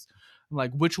Guccis. I'm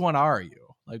like, which one are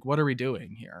you? Like, what are we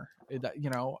doing here?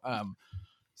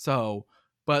 So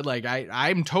but like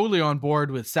I'm totally on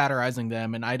board with satirizing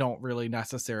them, and I don't really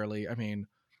necessarily. I mean,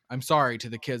 I'm sorry to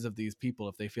the kids of these people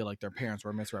if they feel like their parents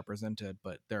were misrepresented,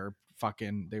 but they were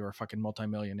fucking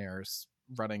multimillionaires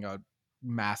running a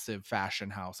massive fashion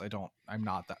house. I'm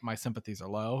not that, my sympathies are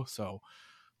low, so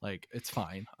like it's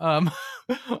fine.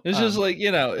 It's just like,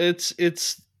 you know, it's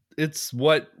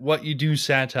what you do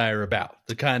satire about,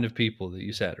 the kind of people that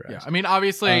you satirize. Yeah, I mean,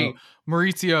 obviously,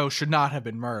 Maurizio should not have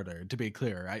been murdered. To be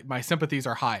clear, my sympathies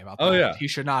are high about that. Oh, yeah. He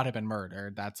should not have been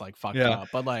murdered. That's like fucked Yeah. up.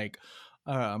 But like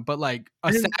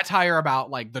a satire about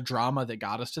like the drama that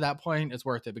got us to that point is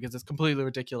worth it because it's completely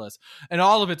ridiculous and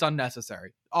all of it's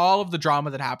unnecessary. All of the drama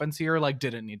that happens here like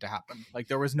didn't need to happen. Like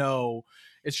there was no.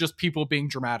 It's just people being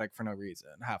dramatic for no reason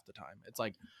half the time. It's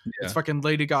like it's fucking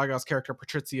Lady Gaga's character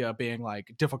Patrizia being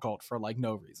like difficult for like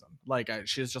no reason. Like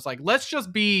she's just like, let's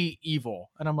just be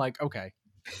evil, and I'm like, okay.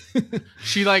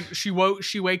 she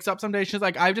wakes up someday. She's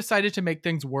like, I've decided to make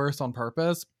things worse on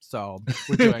purpose, so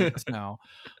we're doing this now.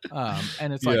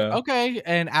 And it's like, okay.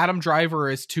 And Adam Driver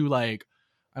is too like,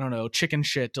 I don't know, chicken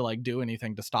shit to like do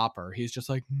anything to stop her. He's just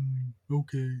like,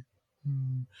 okay.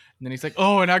 And then he's like,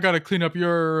 oh, and I gotta clean up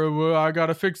I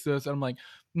gotta fix this. And I'm like,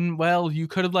 well, you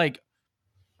could have like,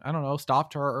 I don't know,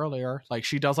 stopped her earlier. Like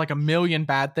she does like a million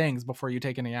bad things before you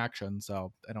take any action.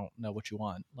 So I don't know what you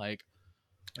want. Like,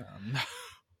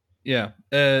 yeah.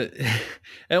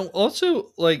 And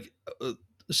also like,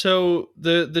 so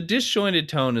the disjointed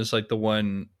tone is like the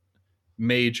one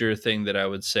major thing that I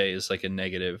would say is like a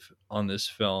negative on this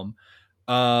film.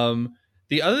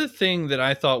 The other thing that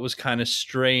I thought was kind of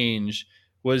strange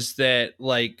was that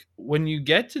like when you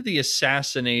get to the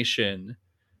assassination,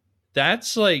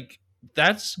 that's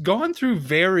gone through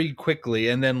very quickly,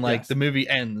 and then like the movie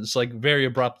ends like very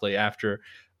abruptly after.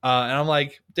 And I'm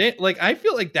like, I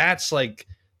feel like that's like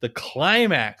the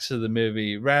climax of the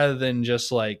movie rather than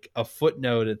just like a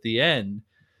footnote at the end.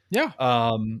 Yeah.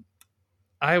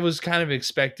 I was kind of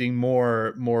expecting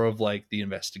more of like the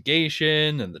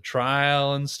investigation and the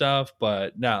trial and stuff,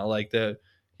 but no, like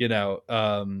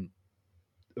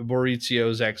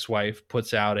Maurizio's ex-wife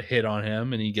puts out a hit on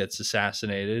him and he gets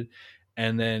assassinated.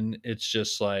 And then it's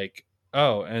just like,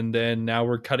 oh, and then now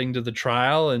we're cutting to the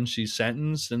trial and she's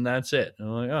sentenced and that's it. And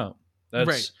I'm like, oh,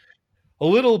 that's a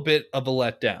little bit of a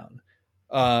letdown.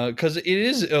 Because it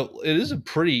is a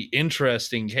pretty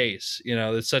interesting case. You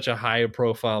know, it's such a high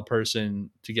profile person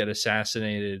to get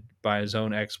assassinated by his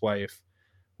own ex-wife.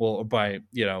 Well, by,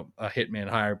 you know, a hitman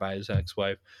hired by his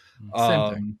ex-wife.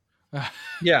 Same thing.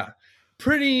 Yeah,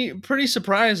 pretty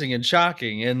surprising and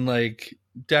shocking, and like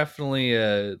definitely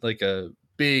a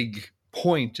big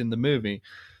point in the movie.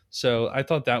 So I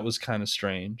thought that was kind of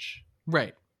strange.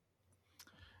 Right.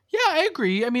 Yeah, I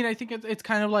agree. I mean, I think it's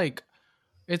kind of like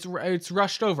it's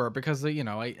rushed over because, you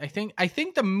know, I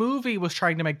think the movie was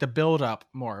trying to make the build up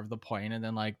more of the point, and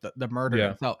then like the murder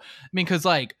itself. I mean, because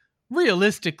like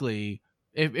realistically,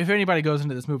 if anybody goes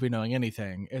into this movie knowing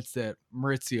anything, it's that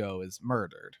Maurizio is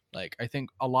murdered. Like I think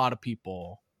a lot of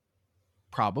people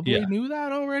probably knew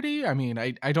that already. I mean,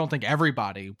 I don't think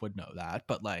everybody would know that,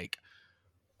 but like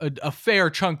a fair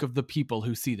chunk of the people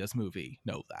who see this movie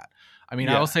know that. I mean,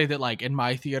 I will say that like in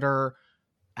my theater,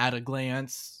 at a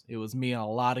glance, it was me and a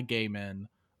lot of gay men.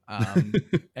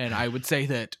 And I would say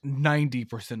that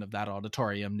 90% of that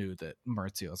auditorium knew that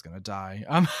Maurizio was going to die.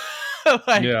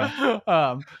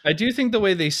 I do think the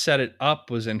way they set it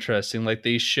up was interesting. Like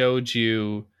they showed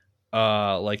you,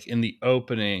 like in the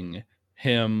opening,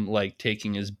 him like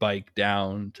taking his bike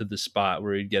down to the spot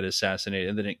where he'd get assassinated,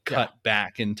 and then it cut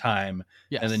back in time,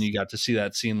 and then you got to see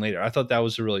that scene later. I thought that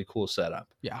was a really cool setup.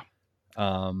 Yeah.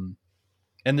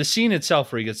 And the scene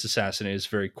itself where he gets assassinated is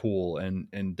very cool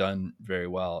and done very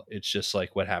well. It's just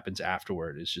like what happens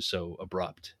afterward is just so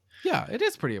abrupt. Yeah, it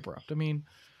is pretty abrupt. I mean,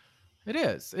 it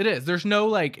is. There's no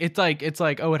like, it's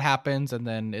like, oh, it happens. And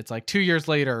then it's like 2 years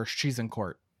later, she's in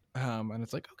court. And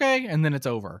it's like, okay. And then it's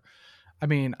over. I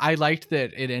mean, I liked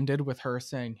that it ended with her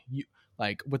saying, you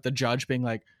like with the judge being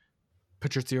like,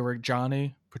 Patrizia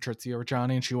Reggiani.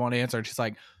 And she won't answer. And she's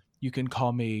like, you can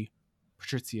call me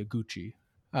Patrizia Gucci.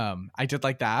 I did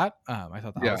like that. I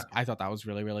thought that was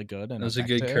really, really good. And it was a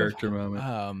good character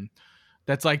moment.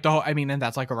 That's like and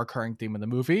that's like a recurring theme in the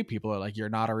movie. People are like, you're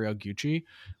not a real Gucci.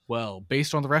 Well,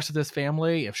 based on the rest of this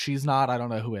family, if she's not, I don't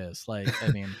know who is. Like,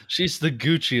 I mean, she's the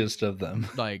Gucciest of them.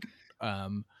 Like,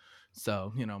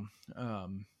 so, you know,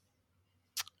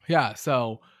 yeah.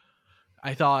 So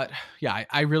I thought, yeah,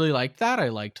 I really liked that. I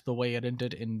liked the way it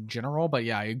ended in general, but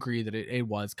yeah, I agree that it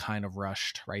was kind of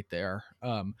rushed right there.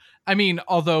 I mean,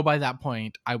 although by that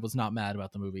point I was not mad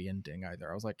about the movie ending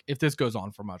either. I was like, if this goes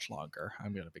on for much longer,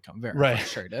 I'm going to become very Right.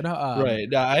 frustrated.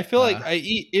 Right. I feel like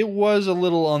it was a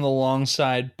little on the long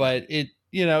side, but it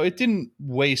didn't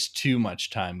waste too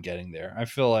much time getting there. I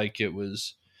feel like it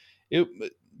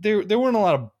there weren't a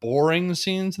lot of boring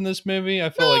scenes in this movie.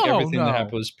 I feel like everything that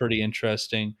happened was pretty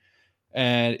interesting.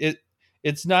 And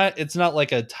it's not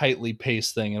like a tightly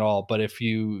paced thing at all, but if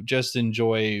you just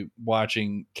enjoy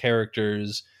watching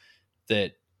characters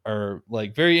that are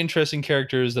like very interesting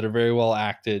characters that are very well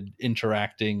acted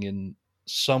interacting in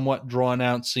somewhat drawn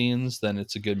out scenes, then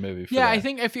it's a good movie for that. I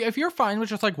think if you're fine with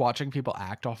just like watching people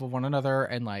act off of one another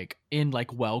and like in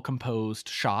like well composed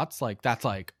shots, like that's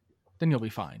like, then you'll be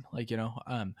fine, like,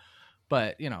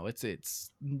 but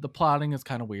it's the plotting is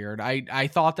kind of weird. I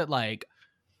thought that like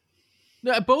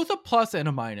both a plus and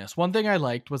a minus. One thing I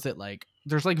liked was that like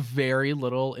there's like very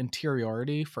little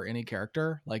interiority for any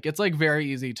character. Like it's like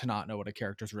very easy to not know what a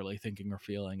character's really thinking or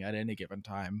feeling at any given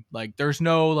time. Like there's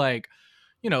no like,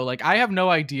 like I have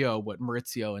no idea what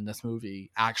Maurizio in this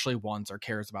movie actually wants or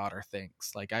cares about or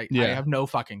thinks. Like I have no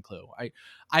fucking clue.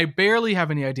 I barely have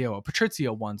any idea what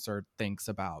Patrizia wants or thinks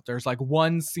about. There's like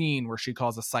one scene where she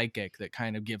calls a psychic that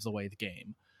kind of gives away the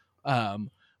game.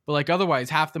 But like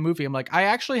otherwise half the movie I'm like, I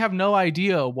actually have no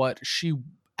idea what she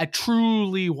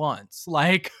truly wants.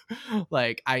 Like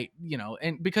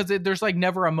and because there's like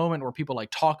never a moment where people like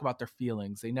talk about their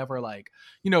feelings. They never like,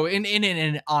 in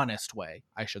an honest way,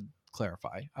 I should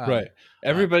clarify. Right.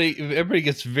 Everybody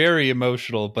gets very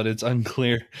emotional, but it's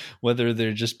unclear whether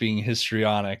they're just being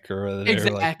histrionic or whether they're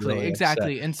exactly, like really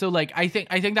exactly. upset. And so like I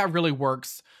think that really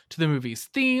works to the movie's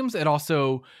themes. It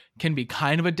also can be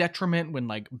kind of a detriment when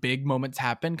like big moments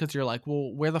happen because you're like,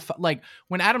 well, where the like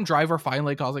when Adam Driver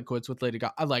finally calls it quits with Lady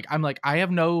Gaga, like I'm like, I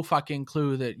have no fucking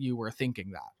clue that you were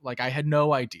thinking that. Like I had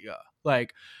no idea.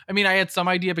 Like, I mean, I had some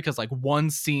idea because like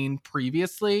one scene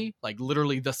previously, like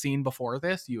literally the scene before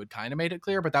this, you had kind of made it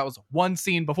clear, but that was one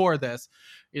scene before this.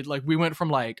 It like we went from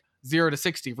like 0 to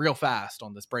 60 real fast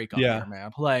on this breakup here,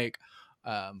 man. Like,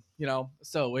 so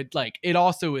it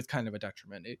also is kind of a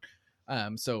detriment.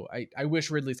 So I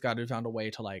wish Ridley Scott had found a way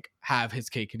to like have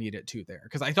his cake and eat it too there,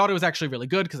 because I thought it was actually really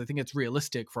good because I think it's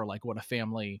realistic for like what a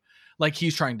family like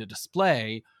he's trying to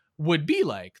display would be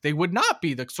like. They would not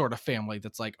be the sort of family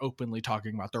that's like openly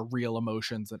talking about their real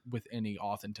emotions with any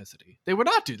authenticity. They would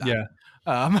not do that.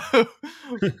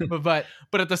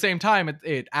 But at the same time,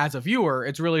 it as a viewer,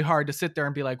 it's really hard to sit there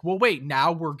and be like, well, wait,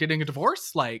 now we're getting a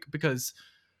divorce, like because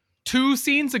 2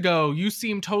 scenes ago you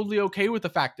seemed totally okay with the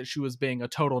fact that she was being a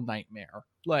total nightmare.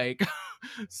 Like,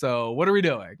 so what are we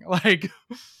doing? Like,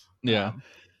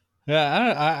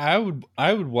 I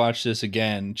would watch this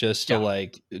again just to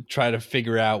like try to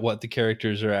figure out what the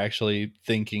characters are actually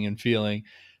thinking and feeling.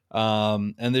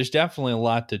 And there's definitely a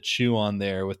lot to chew on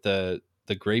there with the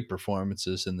great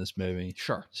performances in this movie.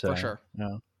 Sure, so, for sure.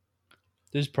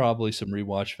 There's probably some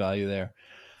rewatch value there.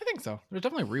 I think so. There's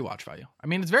definitely rewatch value. I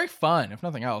mean, it's very fun, if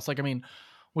nothing else. Like, I mean,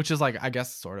 which is like, I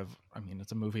guess, sort of. I mean,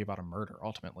 it's a movie about a murder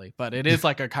ultimately, but it is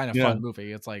like a kind of fun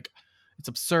movie. It's like, it's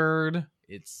absurd.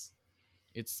 It's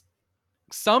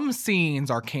some scenes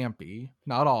are campy,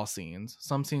 not all scenes.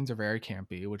 Some scenes are very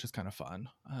campy, which is kind of fun.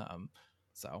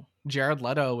 So Jared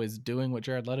Leto is doing what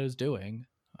Jared Leto is doing.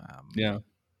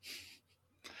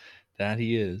 That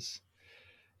he is.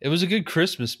 It was a good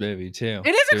Christmas movie too.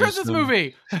 It is a Christmas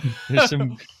movie. There's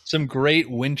some great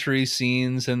wintry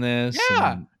scenes in this.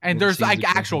 Yeah, and there's like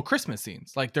actual Christmas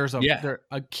scenes. Like there's a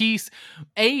key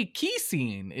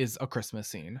scene is a Christmas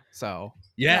scene. So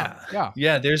yeah.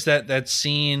 There's that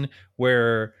scene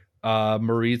where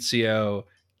Maurizio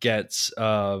gets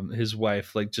his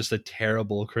wife like just a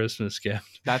terrible Christmas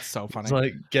gift. That's so funny. It's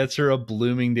like gets her a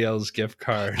Bloomingdale's gift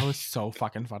card. That was so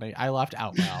fucking funny. I laughed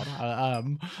out loud. I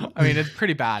mean, it's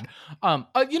pretty bad.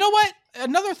 You know what?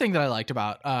 Another thing that I liked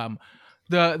about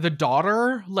the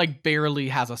daughter like barely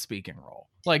has a speaking role.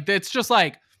 Like it's just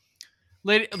like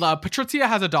Patrizia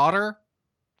has a daughter.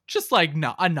 Just like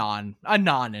a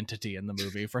non-entity in the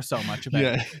movie for so much of it.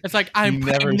 Yeah. It's like, I'm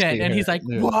pregnant, and he's like,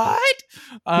 what?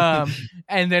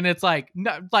 And then it's like,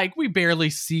 no, like we barely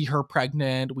see her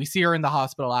pregnant. We see her in the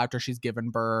hospital after she's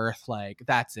given birth. Like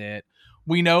that's it.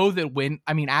 We know that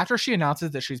after she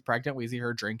announces that she's pregnant, we see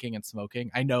her drinking and smoking.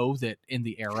 I know that in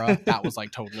the era that was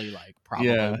like totally like probably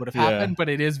would have happened, but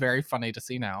it is very funny to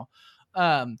see now.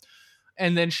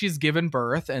 And then she's given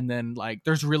birth, and then like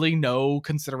there's really no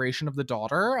consideration of the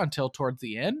daughter until towards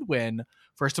the end when,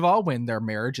 first of all, when their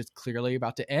marriage is clearly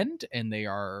about to end and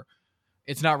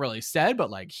it's not really said, but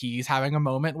like he's having a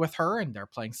moment with her and they're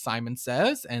playing Simon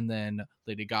Says, and then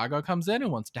Lady Gaga comes in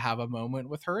and wants to have a moment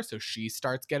with her, so she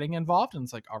starts getting involved, and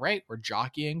it's like, all right, we're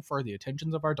jockeying for the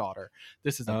attentions of our daughter.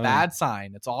 This is a bad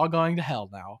sign. It's all going to hell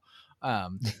now.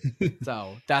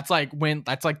 So that's like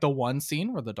the one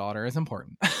scene where the daughter is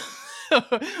important.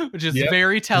 Which is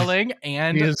very telling,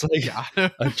 and it's like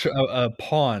a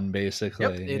pawn, basically.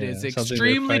 Yep, it is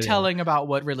extremely telling about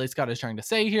what Ridley Scott is trying to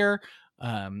say here.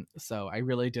 So I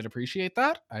really did appreciate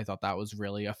that. I thought that was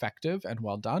really effective and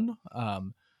well done.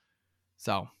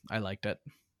 So I liked it.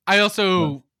 I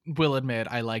also will admit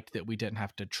I liked that we didn't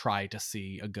have to try to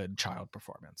see a good child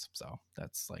performance. So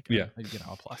that's like a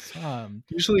plus.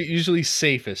 Usually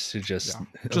safest to just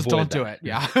don't do it.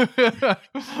 Yeah.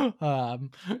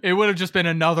 It would have just been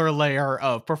another layer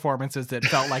of performances that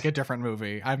felt like a different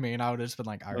movie. I mean, I would have just been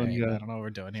like, all right, I don't know what we're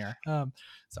doing here.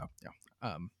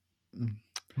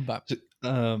 But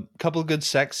couple of good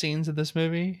sex scenes in this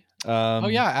movie.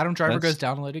 Adam Driver goes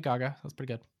down on Lady Gaga. That's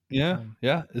pretty good.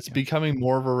 It's becoming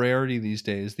more of a rarity these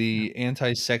days. The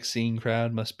anti-sex scene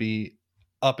crowd must be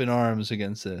up in arms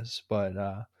against this, but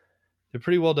they're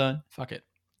pretty well done. Fuck it.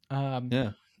 I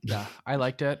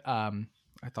liked it. I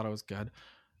thought it was good.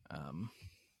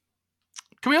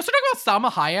 Can we also talk about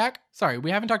Salma Hayek? Sorry,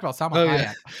 we haven't talked about Salma Hayek.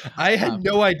 Yeah. I had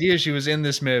no idea she was in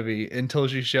this movie until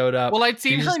she showed up. Well, I'd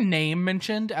seen her name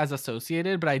mentioned as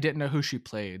associated, but I didn't know who she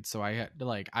played. So I had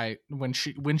when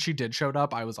she did showed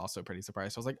up, I was also pretty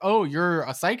surprised. I was like, "Oh, you're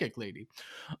a psychic lady."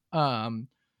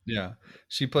 Yeah,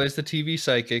 she plays the TV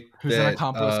psychic who's an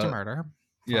accomplice to murder.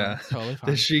 Totally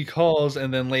fine. That she calls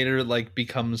and then later like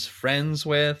becomes friends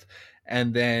with,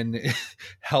 and then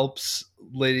helps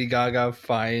Lady Gaga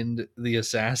find the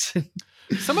assassin.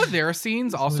 Some of their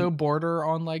scenes also border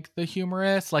on like the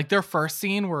humorous. Like their first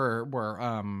scene where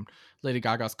Lady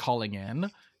Gaga's calling in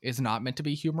is not meant to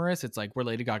be humorous. It's like where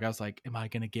Lady Gaga's like, am I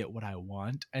gonna get what I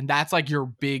want? And that's like your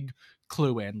big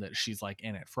clue in that she's like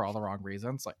in it for all the wrong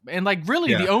reasons. Like, and like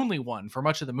really the only one for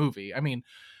much of the movie. I mean,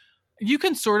 you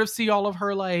can sort of see all of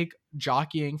her like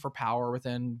jockeying for power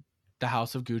within the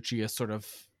House of Gucci as sort of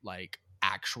like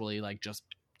actually like just,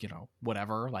 you know,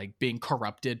 whatever, like being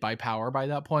corrupted by power by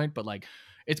that point. But like,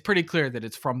 it's pretty clear that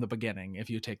it's from the beginning if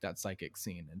you take that psychic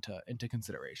scene into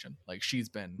consideration. Like she's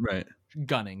been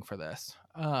gunning for this.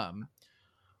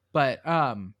 But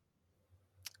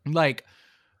like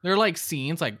there are like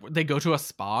scenes like they go to a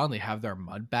spa and they have their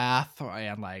mud bath,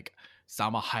 and like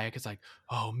Salma Hayek is like,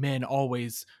 oh, men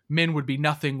would be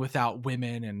nothing without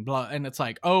women and blah. And it's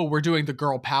like, oh, we're doing the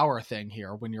girl power thing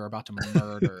here when you're about to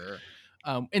murder.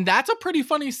 And that's a pretty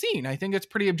funny scene. I think it's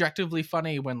pretty objectively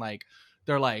funny when like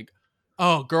they're like,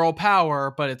 oh, girl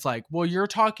power, but it's like, well, you're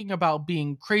talking about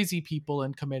being crazy people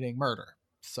and committing murder.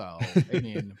 So I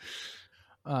mean,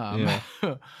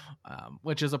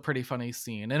 which is a pretty funny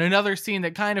scene. And another scene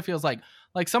that kind of feels like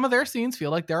some of their scenes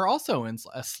feel like they're also in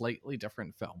a slightly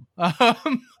different film.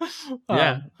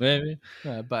 Maybe.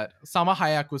 But Salma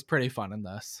Hayek was pretty fun in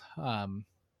this.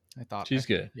 I thought she's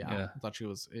good. I thought she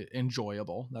was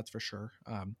enjoyable. That's for sure.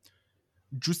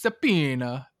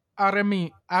 Giuseppina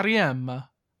Ariem.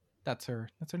 That's her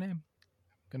name.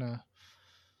 I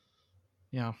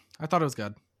thought it was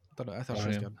good. I thought she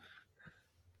was good.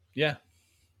 Yeah.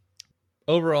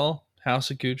 Overall,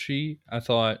 House of Gucci, I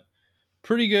thought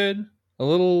pretty good. A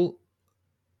little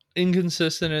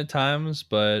inconsistent at times,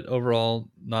 but overall,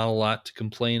 not a lot to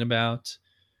complain about.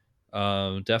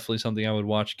 Definitely something I would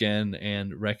watch again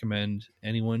and recommend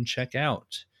anyone check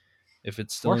out if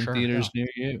it's still in theaters near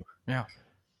you. Yeah,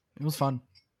 it was fun.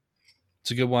 It's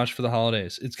a good watch for the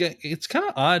holidays. It's kind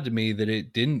of odd to me that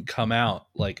it didn't come out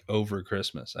like over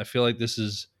Christmas. I feel like this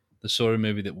is the sort of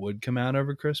movie that would come out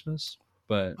over Christmas.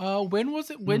 But when was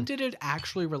it? When did it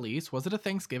actually release? Was it a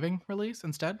Thanksgiving release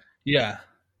instead? Yeah,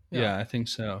 I think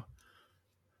so.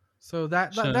 So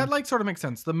that like sort of makes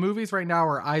sense. The movies right now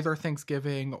are either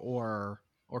Thanksgiving or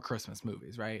Christmas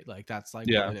movies, right? Like that's like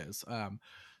what it is.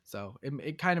 So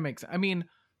it kind of makes. I mean,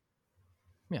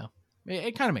 yeah,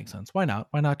 it kind of makes sense. Why not?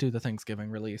 Why not do the Thanksgiving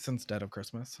release instead of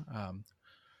Christmas?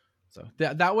 So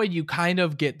that way you kind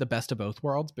of get the best of both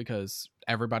worlds, because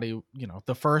everybody, you know,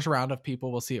 the first round of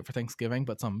people will see it for Thanksgiving,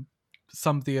 but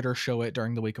some theaters show it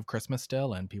during the week of Christmas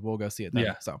still, and people will go see it then.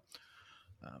 Yeah. So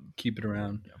keep it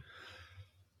around. Yeah.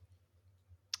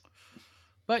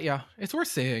 But yeah, it's worth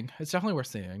seeing. It's definitely worth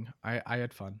seeing. I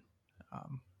had fun.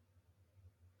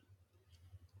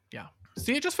 Yeah.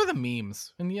 See it just for the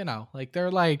memes. And you know, like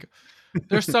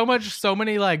there's so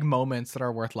many like moments that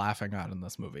are worth laughing at in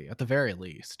this movie, at the very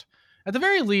least. At the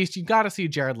very least, you got to see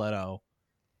Jared Leto.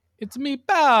 It's me,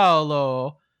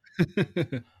 Paolo.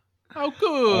 How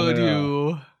could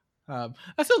you? I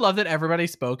still love that everybody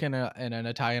spoke in an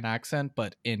Italian accent,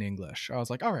 but in English. I was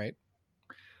like, all right.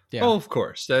 Yeah. Oh, of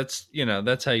course. That's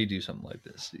how you do something like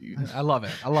this. I love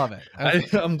it. I love it.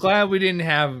 I'm glad we didn't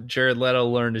have Jared Leto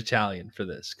learn Italian for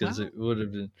this, because Wow. it would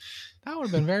have been. That would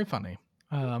have been very funny.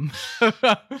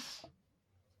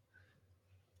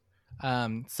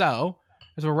 So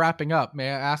as we're wrapping up, may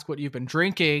I ask what you've been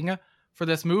drinking for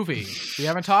this movie? We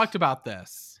haven't talked about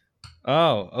this.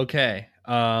 Oh, okay.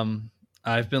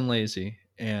 I've been lazy,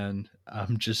 and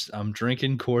I'm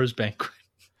drinking Coors Banquet.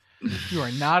 You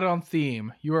are not on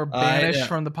theme. You are banished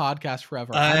from the podcast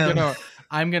forever.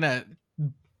 I'm gonna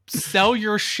sell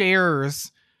your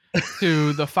shares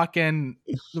to the fucking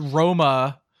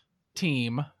Roma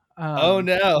team. Oh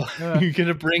no! You're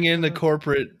gonna bring in the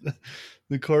corporate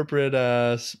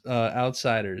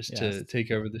outsiders to take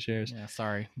over the shares. Yeah,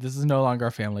 sorry. This is no longer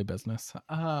a family business.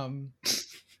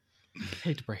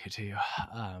 Hate to break it to you.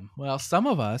 Well, some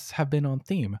of us have been on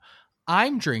theme.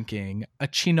 I'm drinking a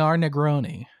Cynar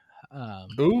Negroni.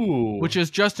 Ooh. Which is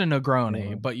just a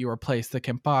Negroni, but you replace the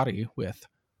Campari with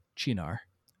Cynar.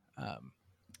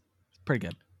 Pretty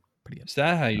good. Is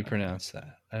that how you pronounce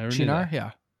that? Cynar,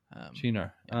 yeah.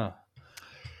 Cynar. Yeah.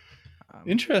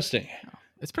 Interesting.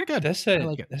 It's pretty good. That's I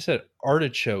like it. That's an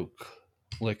artichoke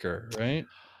liquor, right?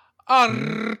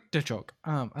 Artichoke.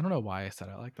 I don't know why I said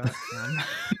it like that.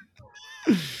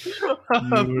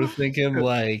 You were thinking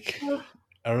like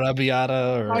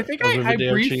arrabbiata, or I think I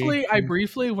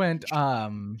briefly went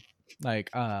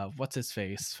what's his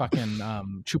face? Fucking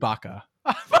Chewbacca.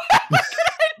 I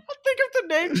don't think of the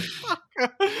name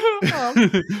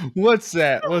Chewbacca. What's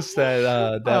that?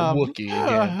 That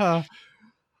Wookiee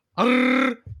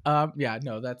again? Yeah,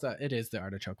 no, that's it is the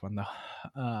artichoke one though.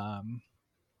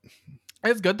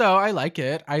 It's good though. I like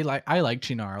it. I like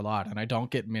Cynar a lot, and I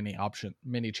don't get many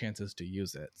chances to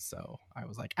use it. So I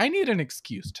was like, I need an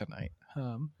excuse tonight.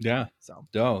 Yeah. So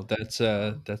that's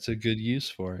a good use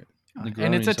for it.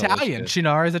 And it's Italian.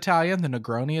 Cynar is Italian. The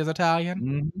Negroni is Italian.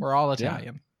 Mm-hmm. We're all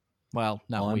Italian. Yeah. Well,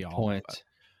 not on we all. Point. But.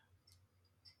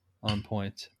 On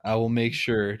point. I will make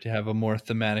sure to have a more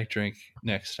thematic drink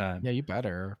next time. Yeah, you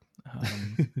better.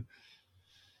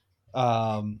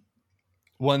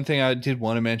 One thing I did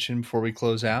want to mention before we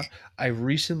close out, I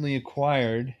recently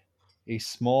acquired a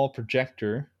small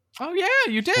projector. Oh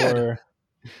yeah, you did.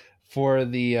 For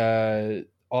the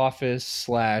office /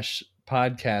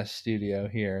 podcast studio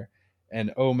here.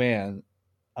 And oh man,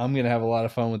 I'm going to have a lot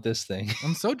of fun with this thing.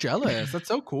 I'm so jealous. That's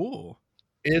so cool.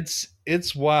 It's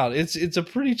wild. It's a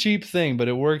pretty cheap thing, but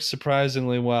it works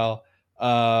surprisingly well.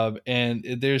 And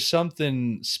there's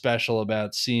something special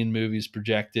about seeing movies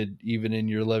projected even in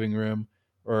your living room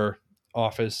or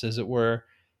office, as it were,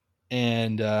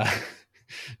 and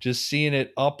just seeing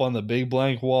it up on the big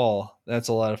blank wall. That's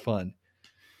a lot of fun.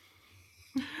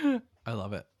 I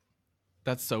love it.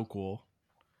 That's so cool.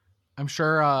 I'm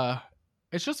sure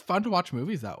it's just fun to watch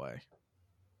movies that way.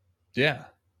 Yeah,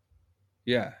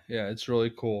 it's really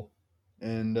cool.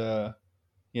 And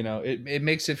it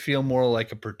makes it feel more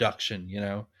like a production.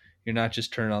 You're not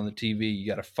just turning on the TV, you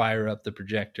got to fire up the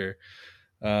projector.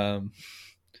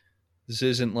 This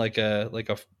isn't like a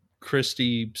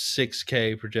Christie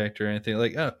 6K projector or anything.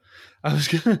 Like, oh, I was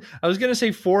gonna say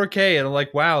 4K, and I'm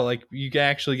like, wow, like you can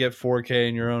actually get 4K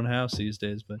in your own house these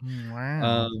days, but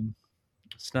wow.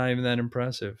 It's not even that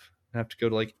impressive. I have to go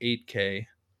to like 8K.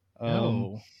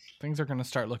 Things are gonna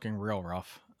start looking real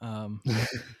rough.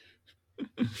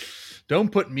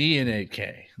 Don't put me in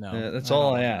 8K. No, that's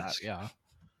all I ask. Yeah,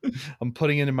 I'm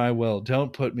putting it in my will.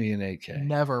 Don't put me in 8K.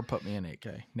 Never put me in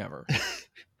 8K. Never.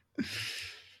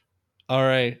 All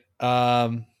right.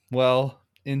 Well,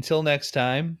 until next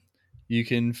time, you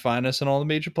can find us on all the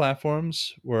major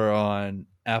platforms. We're on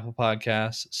Apple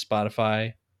Podcasts,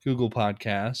 Spotify, Google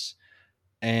Podcasts,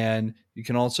 and you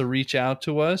can also reach out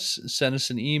to us. Send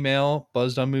us an email,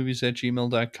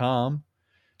 buzzedonmovies@gmail.com,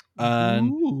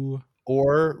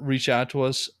 or reach out to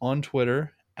us on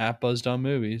Twitter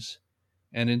 @buzzedonmovies.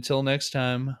 And until next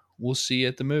time, we'll see you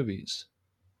at the movies.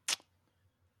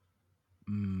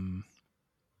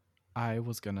 I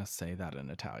was gonna say that in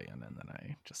Italian, and then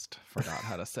I just forgot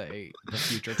how to say the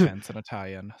future tense in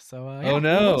Italian. So, oh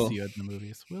no, we'll see you at the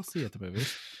movies. We'll see you at the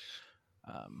movies.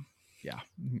 Yeah,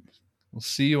 we'll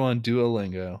see you on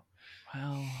Duolingo.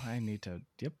 Well, I need to.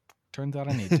 Yep, turns out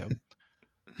I need to.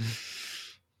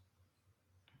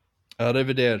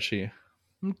 Arrivederci.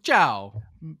 Ciao.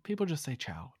 People just say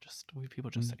ciao. People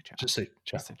just say ciao. Just say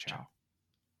ciao. Just say ciao.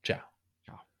 Ciao.